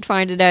Trunks. You can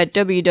find it at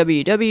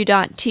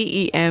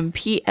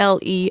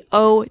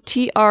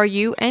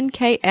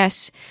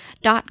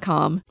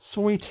www.templeotrunks.com.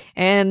 Sweet.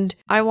 And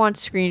I want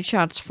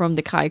screenshots from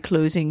the Kai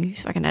closing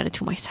so I can add it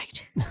to my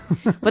site.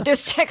 But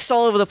there's text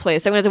all over the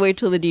place. I'm going to have to wait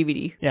till the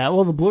DVD. Yeah,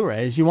 well, the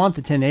Blu-rays. You want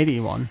the 1080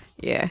 one.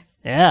 Yeah.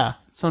 Yeah,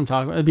 that's what I'm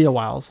talking about. It'd be a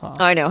while. So.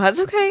 I know. That's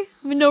okay.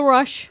 I'm in no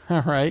rush.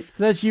 All right.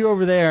 So that's you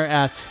over there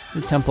at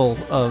the Temple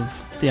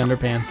of the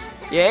Underpants.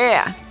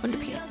 Yeah.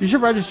 Underpants. You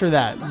should register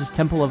that. Just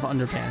Temple of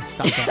Underpants.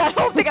 Stop that. I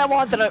don't think I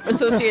want that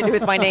associated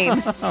with my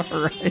name. All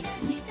right.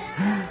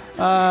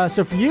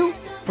 So for you,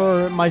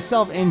 for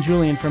myself and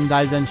Julian from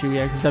Daizenshuu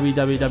EX,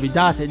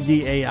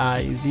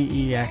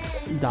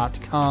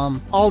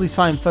 www.daizex.com. All these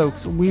fine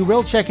folks, we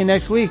will check in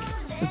next week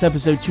with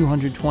episode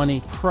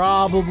 220.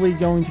 Probably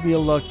going to be a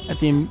look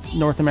at the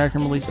North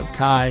American release of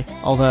Kai,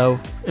 although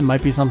it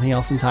might be something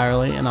else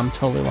entirely, and I'm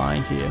totally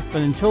lying to you.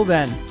 But until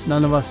then,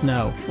 none of us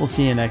know. We'll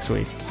see you next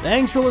week.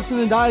 Thanks for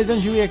listening to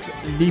Daizenshuu EX,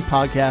 the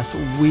podcast.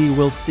 We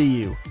will see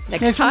you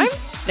next time?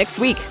 Next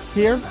week.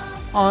 Here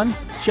on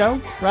show,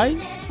 right?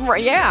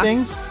 Right, yeah.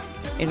 Things.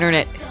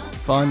 Internet.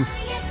 Fun.